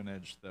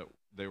orphanage, that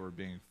they were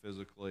being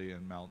physically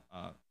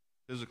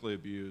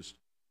abused,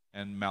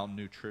 and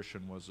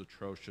malnutrition was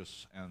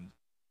atrocious. And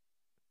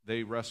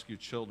they rescue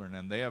children,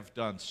 and they have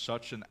done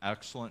such an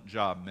excellent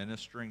job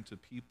ministering to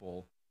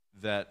people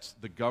that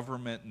the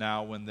government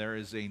now, when there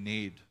is a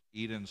need,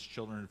 Eden's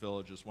Children's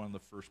Village is one of the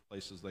first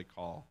places they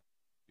call,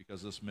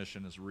 because this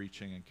mission is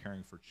reaching and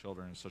caring for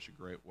children in such a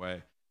great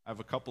way. I have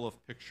a couple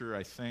of pictures,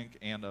 I think,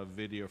 and a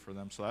video for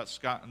them. So that's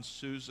Scott and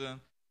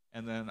Susan.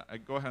 And then I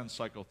go ahead and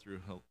cycle through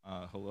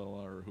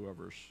Halila, or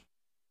whoever's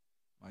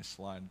my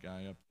slide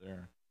guy up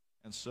there.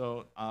 And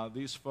so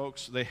these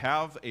folks, they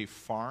have a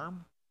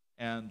farm,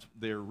 and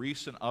their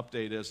recent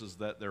update is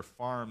that their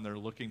farm, they're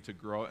looking to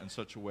grow it in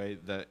such a way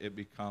that it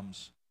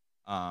becomes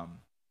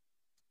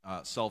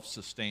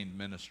self-sustained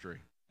ministry.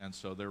 And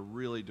so they're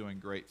really doing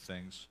great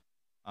things.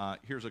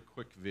 Here's a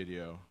quick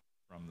video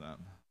from them.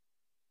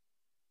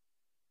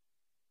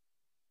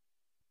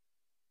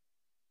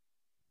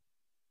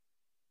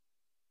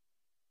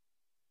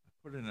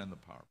 Put it in the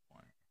PowerPoint.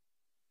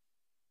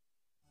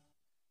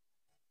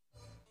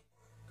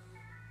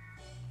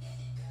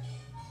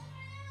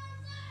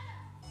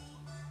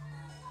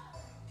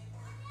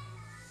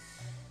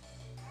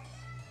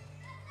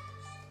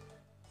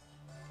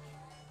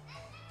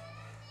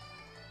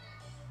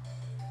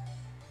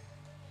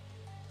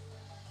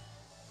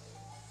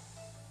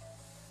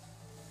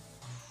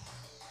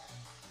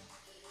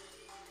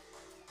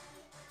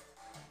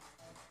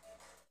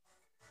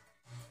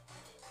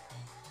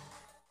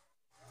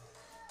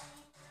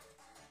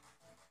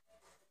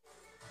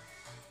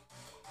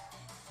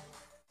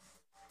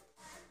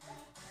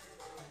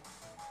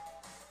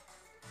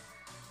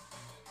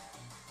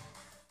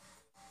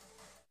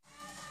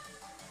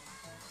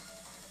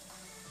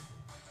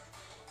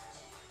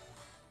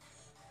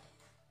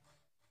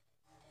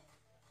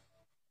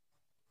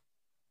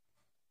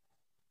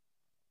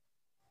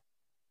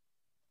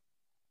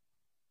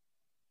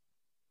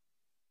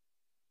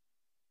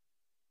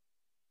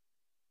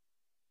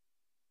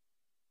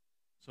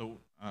 So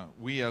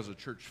we as a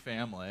church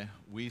family,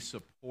 we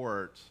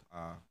support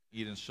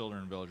Eden's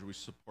Children's Village. We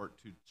support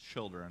 2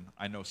 children.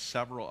 I know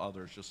several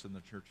others just in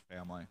the church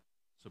family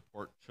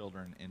support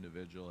children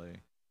individually.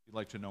 If you'd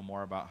like to know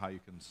more about how you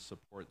can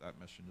support that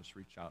mission, just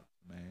reach out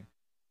to me.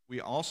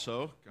 We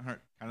also,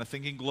 kind of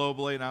thinking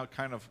globally now,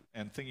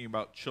 and thinking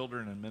about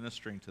children and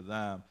ministering to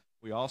them,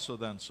 we also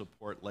then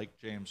support Lake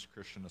James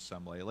Christian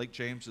Assembly. Lake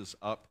James is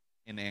up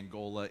in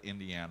Angola,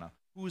 Indiana.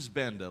 Who's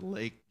been to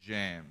Lake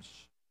James?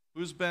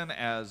 Who's been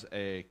as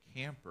a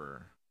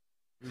camper?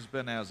 Who's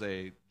been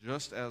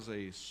just as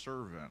a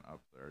servant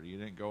up there? You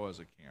didn't go as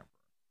a camper.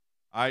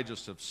 I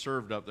just have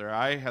served up there.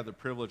 I had the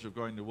privilege of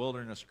going to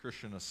Wilderness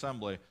Christian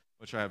Assembly,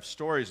 which I have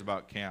stories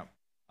about camp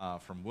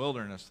from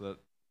Wilderness that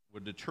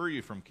would deter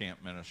you from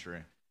camp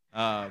ministry.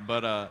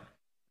 But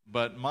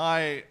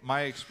my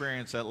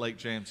experience at Lake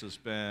James has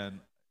been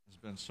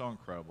so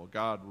incredible.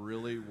 God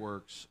really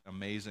works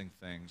amazing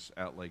things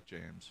at Lake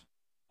James.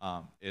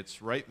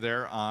 It's right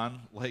there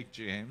on Lake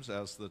James,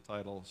 as the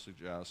title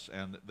suggests,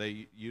 and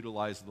they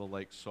utilize the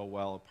lake so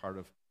well, a part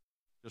of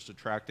just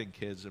attracting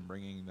kids and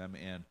bringing them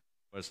in.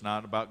 But it's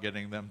not about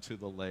getting them to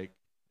the lake.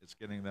 It's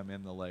getting them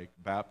in the lake,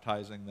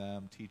 baptizing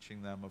them,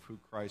 teaching them of who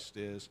Christ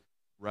is,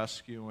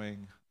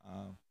 rescuing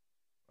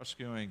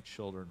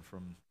children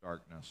from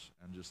darkness,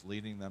 and just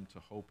leading them to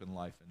hope and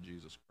life in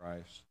Jesus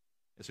Christ.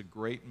 It's a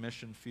great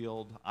mission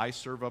field. I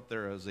serve up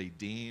there as a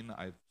dean.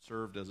 I've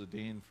served as a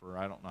dean for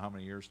I don't know how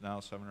many years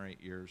now, 7 or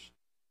 8 years.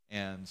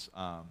 And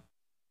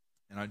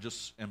I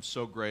just am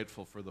so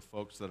grateful for the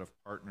folks that have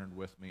partnered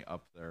with me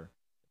up there.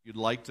 If you'd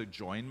like to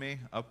join me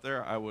up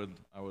there, I would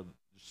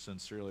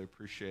sincerely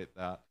appreciate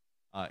that.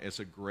 It's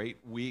a great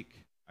week.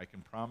 I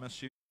can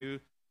promise you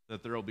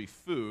that there will be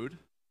food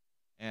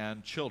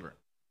and children.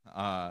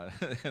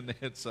 And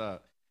it's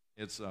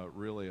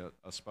really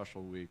a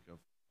special week of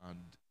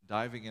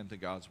diving into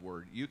God's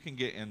Word. You can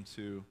get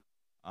into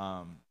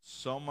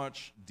so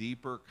much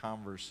deeper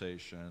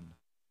conversation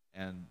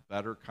and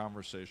better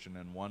conversation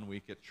in 1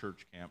 week at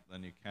church camp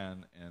than you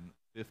can in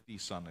 50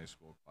 Sunday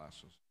school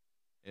classes.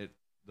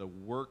 The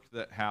work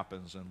that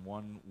happens in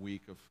 1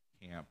 week of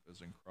camp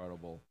is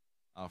incredible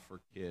for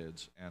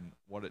kids and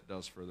what it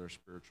does for their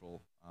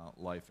spiritual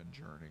life and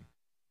journey.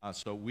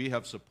 So we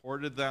have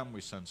supported them. We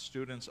send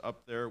students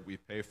up there. We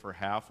pay for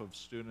half of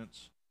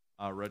students'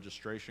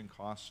 registration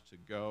costs to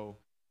go.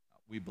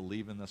 We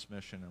believe in this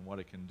mission and what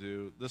it can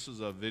do. This is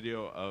a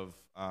video of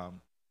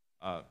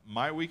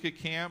my week at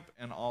camp,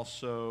 and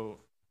also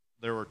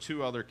there were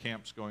 2 other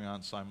camps going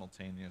on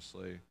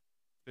simultaneously,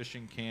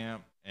 fishing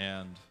camp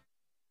and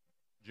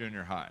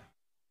junior high.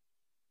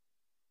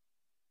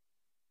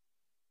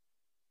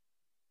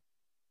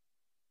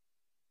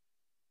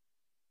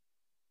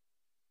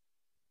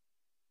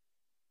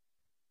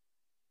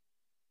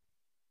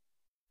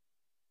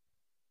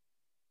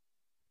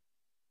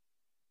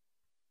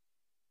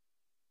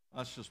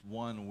 That's just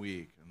 1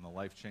 week, and the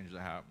life change that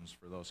happens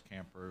for those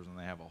campers, and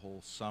they have a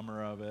whole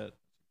summer of it.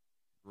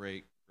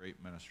 Great,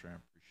 great ministry. I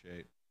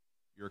appreciate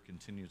your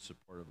continued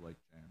support of Lake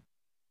James.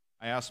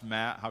 I asked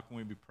Matt, how can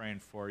we be praying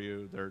for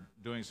you? They're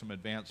doing some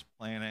advanced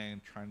planning,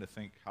 trying to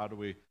think, how do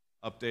we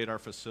update our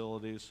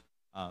facilities?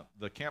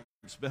 The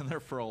camp's been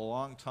there for a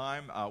long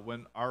time.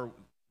 When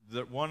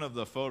one of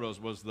the photos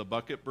was the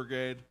Bucket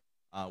Brigade,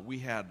 we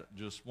had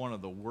just one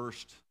of the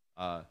worst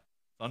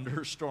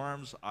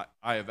thunderstorms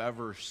I have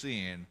ever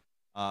seen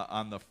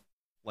on the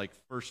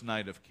first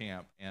night of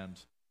camp, and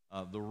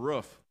the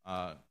roof,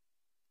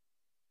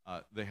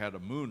 they had a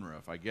moon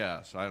roof, I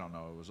guess. I don't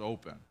know. It was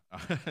open.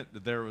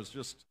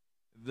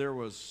 There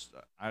was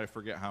I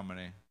forget how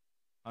many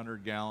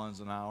 100 gallons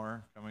an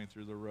hour coming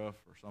through the roof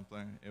or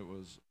something. It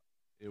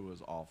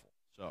was awful.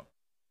 So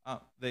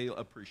they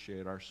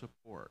appreciate our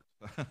support.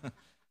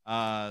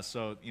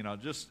 So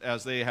just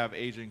as they have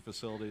aging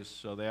facilities,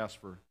 so they ask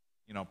for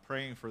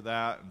praying for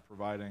that and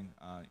providing,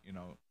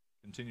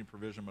 continued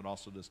provision, but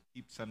also just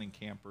keep sending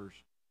campers.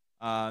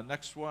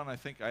 Next one, I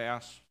think I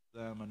asked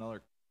them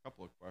another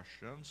couple of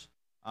questions.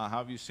 How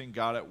have you seen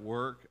God at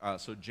work?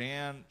 So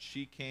Jan,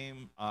 she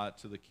came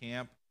to the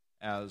camp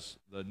as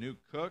the new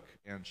cook,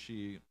 and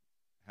she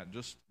had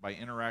just by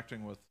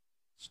interacting with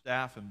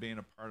staff and being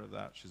a part of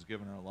that, she's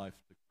given her life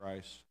to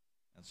Christ.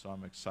 And so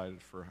I'm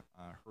excited for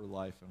her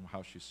life and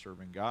how she's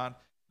serving God.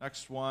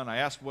 Next one, I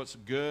asked what's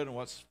good and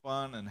what's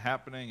fun and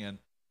happening, and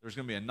there's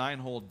going to be a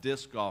 9-hole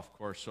disc golf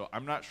course, so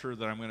I'm not sure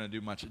that I'm going to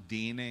do much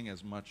deaning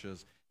as much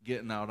as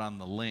getting out on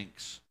the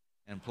links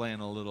and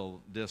playing a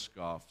little disc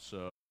golf,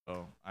 so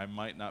I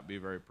might not be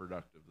very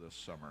productive this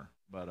summer.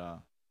 But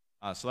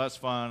so that's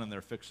fun, and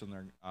they're fixing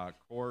their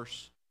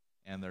course,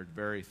 and they're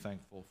very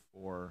thankful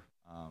for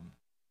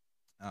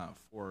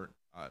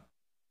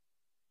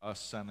us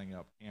sending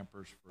up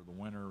campers for the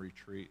winter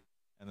retreat,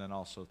 and then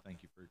also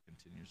thank you for your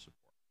continued support.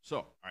 So,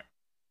 all right.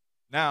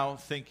 Now,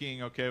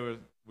 thinking, okay,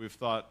 we've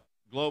thought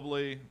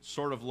globally,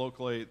 sort of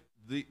locally.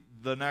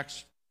 The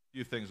next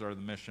few things are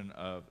the mission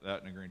of the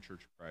Etna Green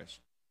Church of Christ.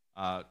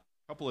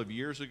 A couple of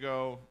years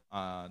ago,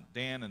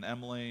 Dan and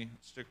Emily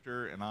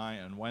Stichter and I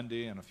and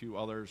Wendy and a few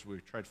others, we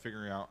tried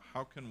figuring out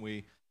how can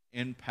we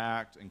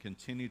impact and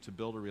continue to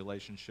build a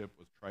relationship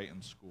with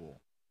Triton School.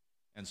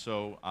 And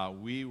so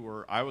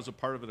I was a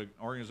part of an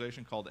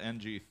organization called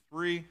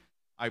NG3.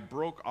 I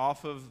broke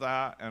off of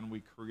that and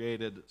we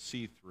created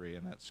C3,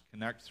 and that's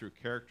Connect Through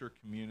Character,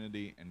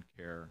 Community, and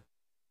Care.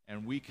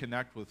 And we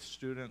connect with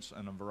students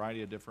in a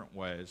variety of different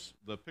ways.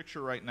 The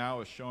picture right now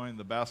is showing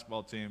the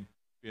basketball team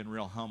being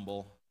real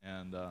humble.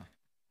 And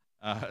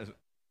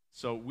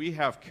so we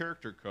have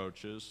character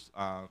coaches.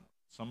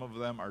 Some of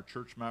them are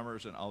church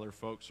members, and other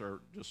folks are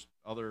just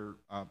other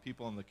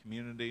people in the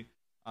community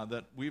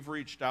that we've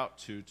reached out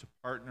to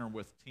partner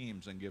with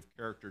teams and give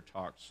character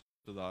talks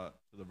to the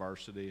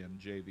varsity and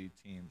JV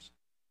teams.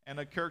 And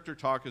a character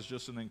talk is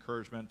just an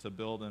encouragement to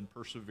build in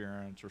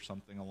perseverance or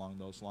something along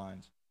those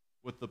lines,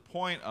 with the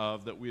point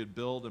of that we would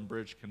build and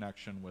bridge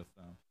connection with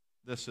them.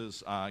 This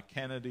is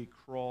Kennedy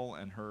Kroll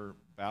and her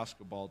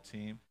basketball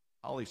team.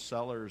 Holly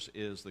Sellers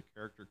is the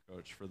character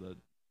coach for the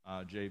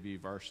JV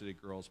varsity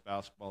girls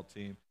basketball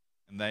team,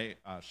 and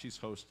she's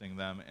hosting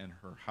them in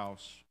her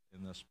house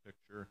in this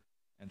picture,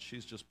 and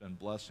she's just been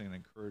blessing and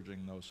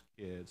encouraging those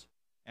kids.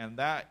 And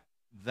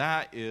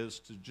that is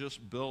to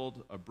just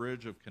build a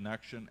bridge of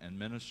connection and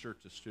minister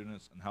to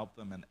students and help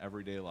them in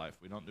everyday life.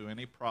 We don't do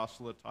any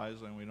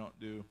proselytizing. We don't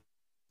do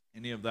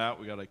any of that.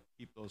 We got to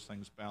keep those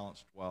things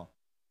balanced well.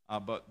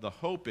 But the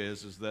hope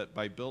is that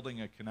by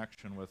building a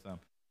connection with them,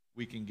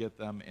 we can get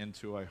them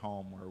into a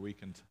home where we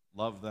can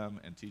love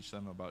them and teach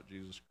them about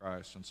Jesus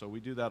Christ. And so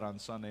we do that on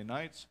Sunday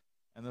nights,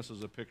 and this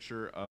is a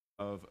picture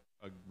of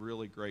a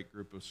really great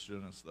group of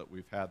students that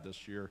we've had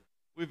this year.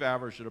 We've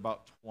averaged at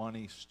about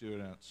 20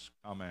 students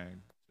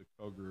coming to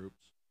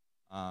co-groups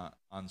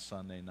on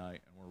Sunday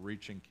night, and we're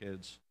reaching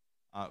kids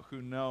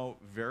who know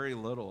very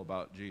little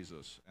about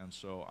Jesus. And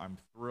so I'm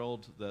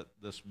thrilled that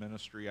this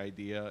ministry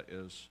idea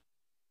is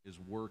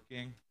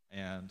working,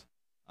 and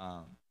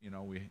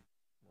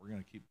we're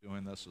going to keep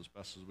doing this as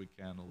best as we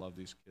can to love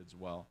these kids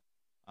well.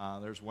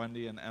 There's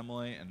Wendy and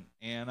Emily and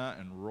Anna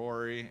and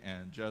Rory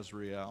and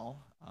Jezreel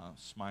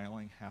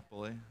smiling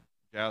happily.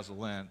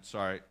 Jaslyn,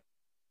 sorry.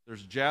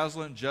 There's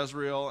Jaslyn,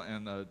 Jezreel,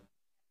 and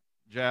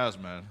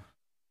Jasmine.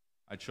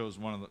 I chose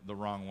the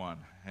wrong one.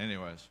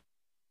 Anyways,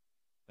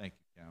 thank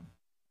you,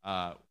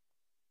 Kim.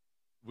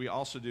 We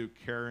also do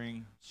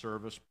caring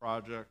service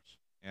projects,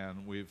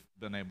 and we've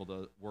been able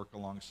to work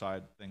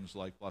alongside things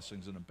like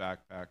Blessings in a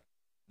Backpack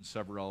and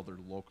several other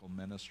local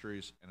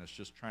ministries, and it's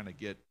just trying to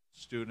get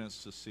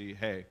students to see,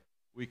 hey,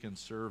 we can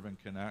serve and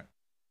connect.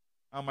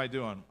 How am I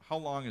doing? How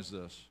long is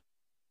this?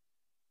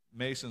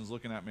 Mason's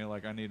looking at me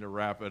like I need to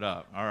wrap it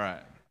up. All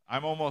right.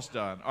 I'm almost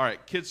done. All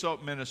right, Kids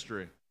Hope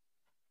Ministry.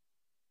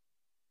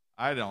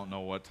 I don't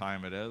know what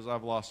time it is.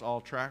 I've lost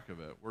all track of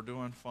it. We're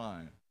doing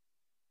fine.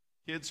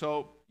 Kids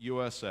Hope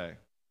USA.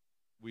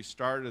 We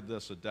started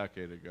this a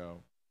decade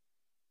ago.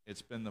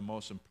 It's been the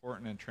most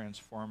important and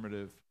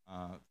transformative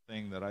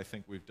thing that I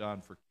think we've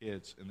done for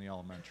kids in the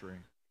elementary.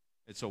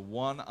 It's a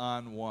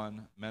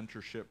one-on-one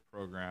mentorship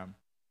program,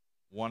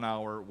 1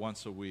 hour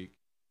once a week.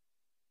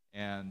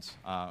 And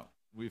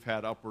we've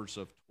had upwards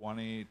of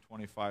 20,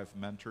 25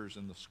 mentors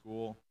in the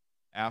school.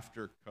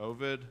 After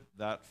COVID,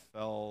 that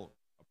fell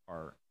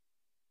apart.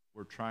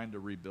 We're trying to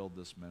rebuild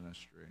this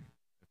ministry.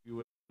 If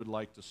you would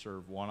like to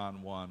serve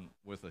one-on-one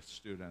with a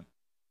student,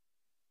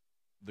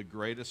 the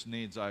greatest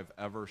needs I've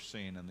ever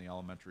seen in the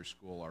elementary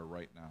school are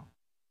right now.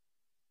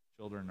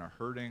 Children are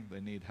hurting. They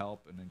need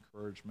help and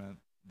encouragement.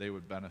 They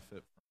would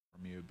benefit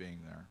from you being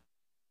there.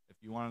 If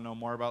you want to know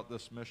more about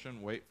this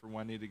mission, wait for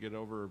Wendy to get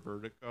over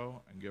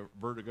Vertigo and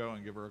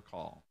give her a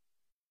call.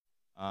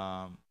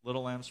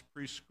 Little Lambs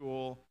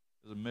Preschool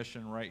is a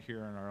mission right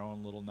here in our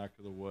own little neck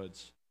of the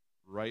woods.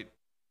 Right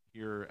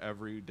here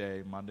every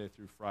day, Monday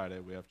through Friday,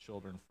 we have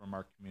children from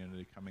our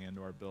community coming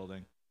into our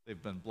building.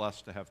 They've been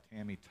blessed to have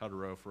Tammy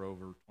Tutterow for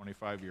over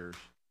 25 years.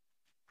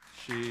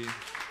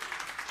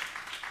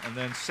 And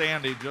then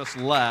Sandy just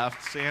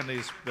left.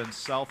 Sandy's been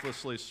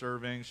selflessly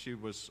serving. She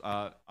was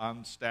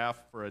on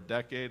staff for a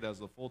decade as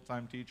the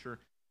full-time teacher,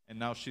 and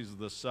now she's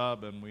the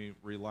sub, and we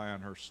rely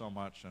on her so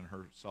much and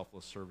her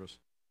selfless service.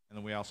 And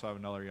then we also have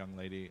another young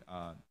lady,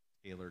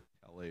 Taylor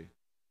Kelly,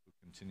 who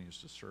continues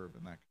to serve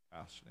in that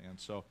capacity. And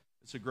so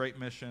it's a great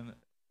mission,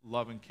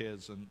 loving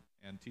kids and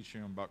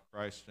teaching them about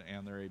Christ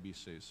and their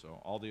ABCs, so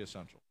all the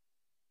essentials.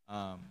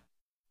 All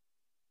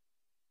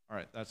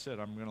right, that's it.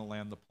 I'm going to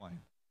land the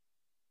plane.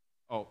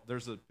 Oh,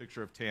 there's a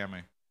picture of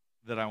Tammy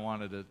that I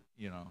wanted to,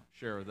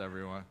 share with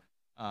everyone.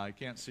 I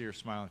can't see her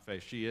smiling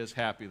face. She is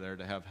happy there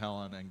to have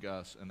Helen and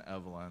Gus and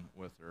Evelyn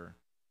with her.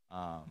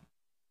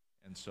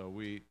 And so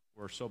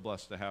we're so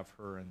blessed to have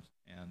her and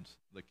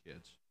the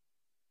kids.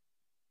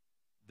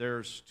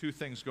 There's two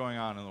things going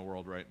on in the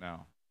world right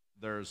now.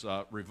 There's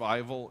a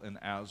revival in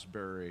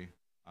Asbury,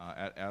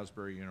 at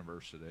Asbury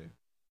University.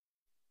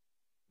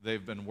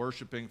 They've been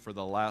worshiping for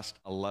the last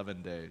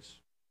 11 days.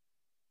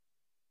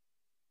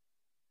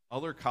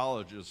 Other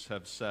colleges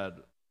have said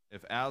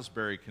if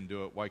Asbury can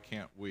do it, why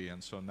can't we?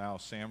 And so now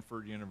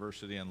Samford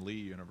University and Lee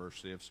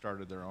University have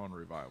started their own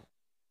revival.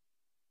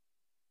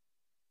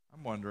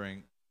 I'm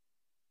wondering,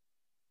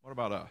 what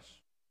about us?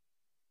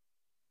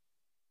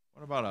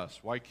 What about us?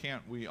 Why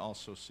can't we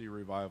also see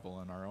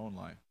revival in our own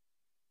life,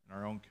 in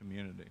our own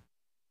community?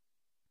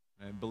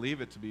 And I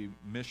believe it to be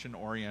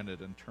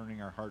mission-oriented and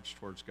turning our hearts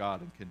towards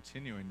God and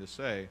continuing to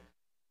say,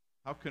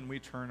 how can we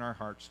turn our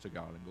hearts to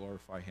God and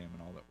glorify Him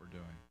in all that we're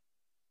doing?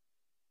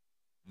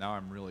 Now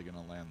I'm really going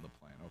to land the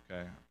plane,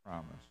 okay? I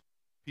promise.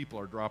 People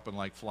are dropping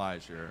like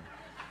flies here.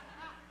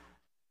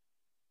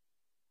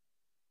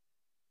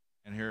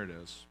 And here it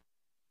is.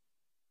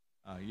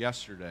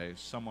 Yesterday,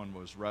 someone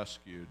was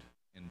rescued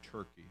in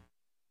Turkey.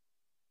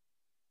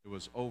 It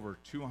was over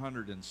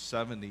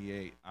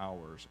 278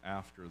 hours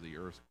after the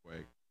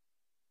earthquake,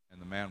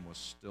 and the man was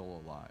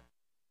still alive.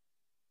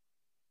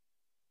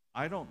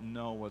 I don't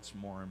know what's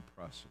more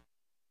impressive,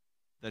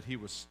 that he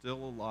was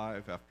still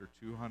alive after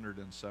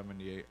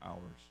 278 hours,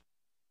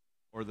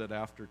 or that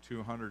after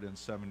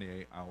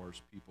 278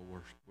 hours, people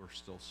were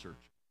still searching.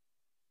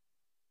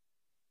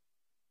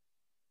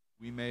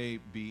 We may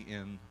be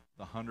in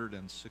the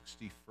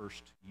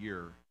 161st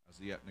year as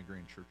the Etna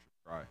Green Church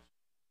of Christ,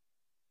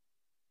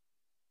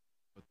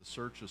 but the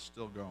search is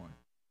still going,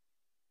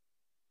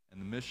 and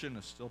the mission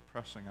is still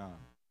pressing on.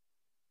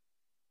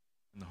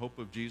 And the hope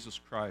of Jesus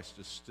Christ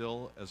is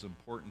still as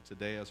important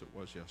today as it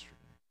was yesterday.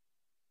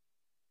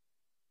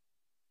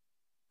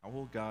 How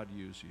will God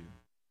use you to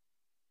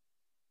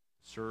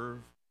serve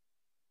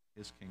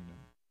His kingdom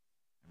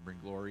and bring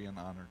glory and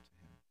honor to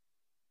Him?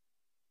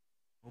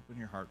 Open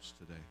your hearts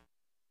today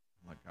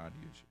and let God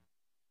use you.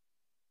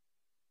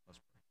 Let's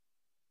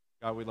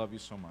pray. God, we love you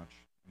so much,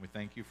 and we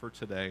thank you for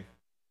today.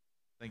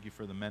 Thank you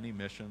for the many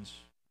missions,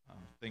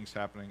 things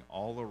happening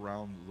all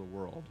around the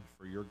world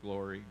for your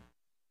glory,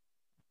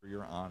 for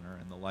your honor,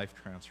 and the life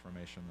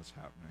transformation that's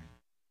happening.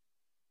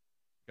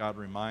 God,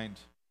 remind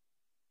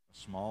a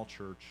small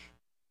church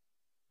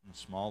in a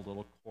small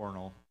little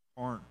corner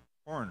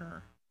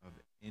of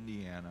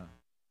Indiana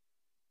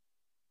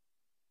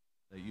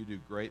that you do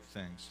great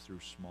things through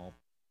small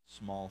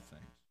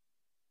things.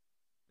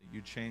 That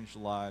you change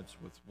lives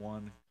with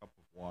one cup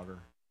of water.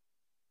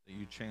 That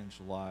you change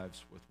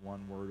lives with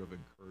one word of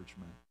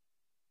encouragement.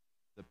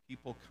 That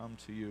people come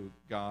to you,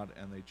 God,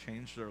 and they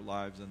change their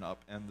lives and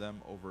upend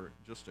them over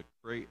just a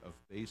crate of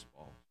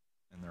baseball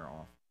in their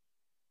office.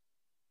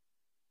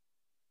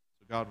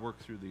 So God, work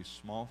through these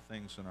small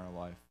things in our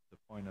life to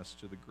point us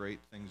to the great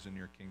things in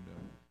your kingdom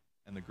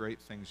and the great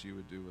things you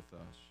would do with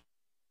us.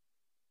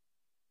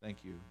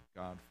 Thank you,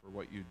 God, for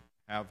what you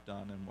have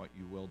done and what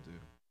you will do.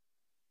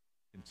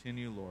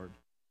 Continue, Lord,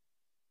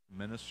 to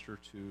minister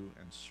to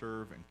and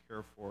serve and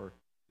care for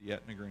the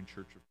Etna Green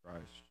Church of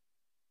Christ.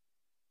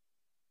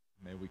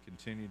 May we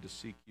continue to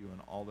seek you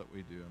in all that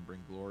we do and bring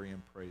glory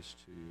and praise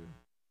to you.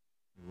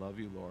 We love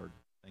you, Lord.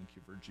 Thank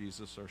you for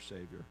Jesus, our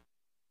Savior.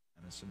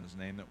 And it's in his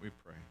name that we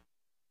pray.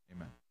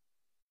 Amen.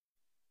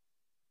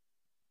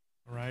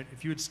 All right.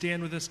 If you would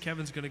stand with us,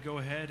 Kevin's going to go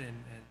ahead and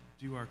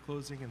do our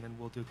closing, and then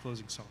we'll do a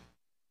closing song.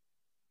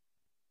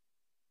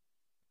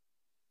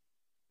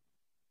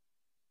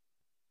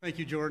 Thank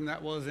you, Jordan.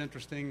 That was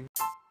interesting.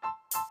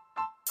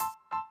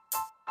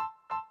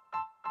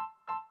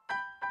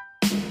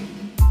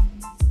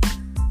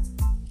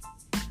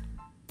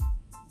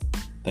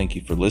 Thank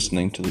you for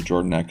listening to the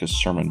Jordan Eckes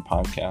Sermon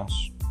Podcast.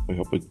 We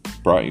hope it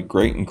brought you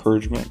great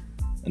encouragement.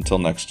 Until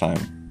next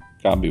time,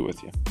 God be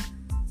with you.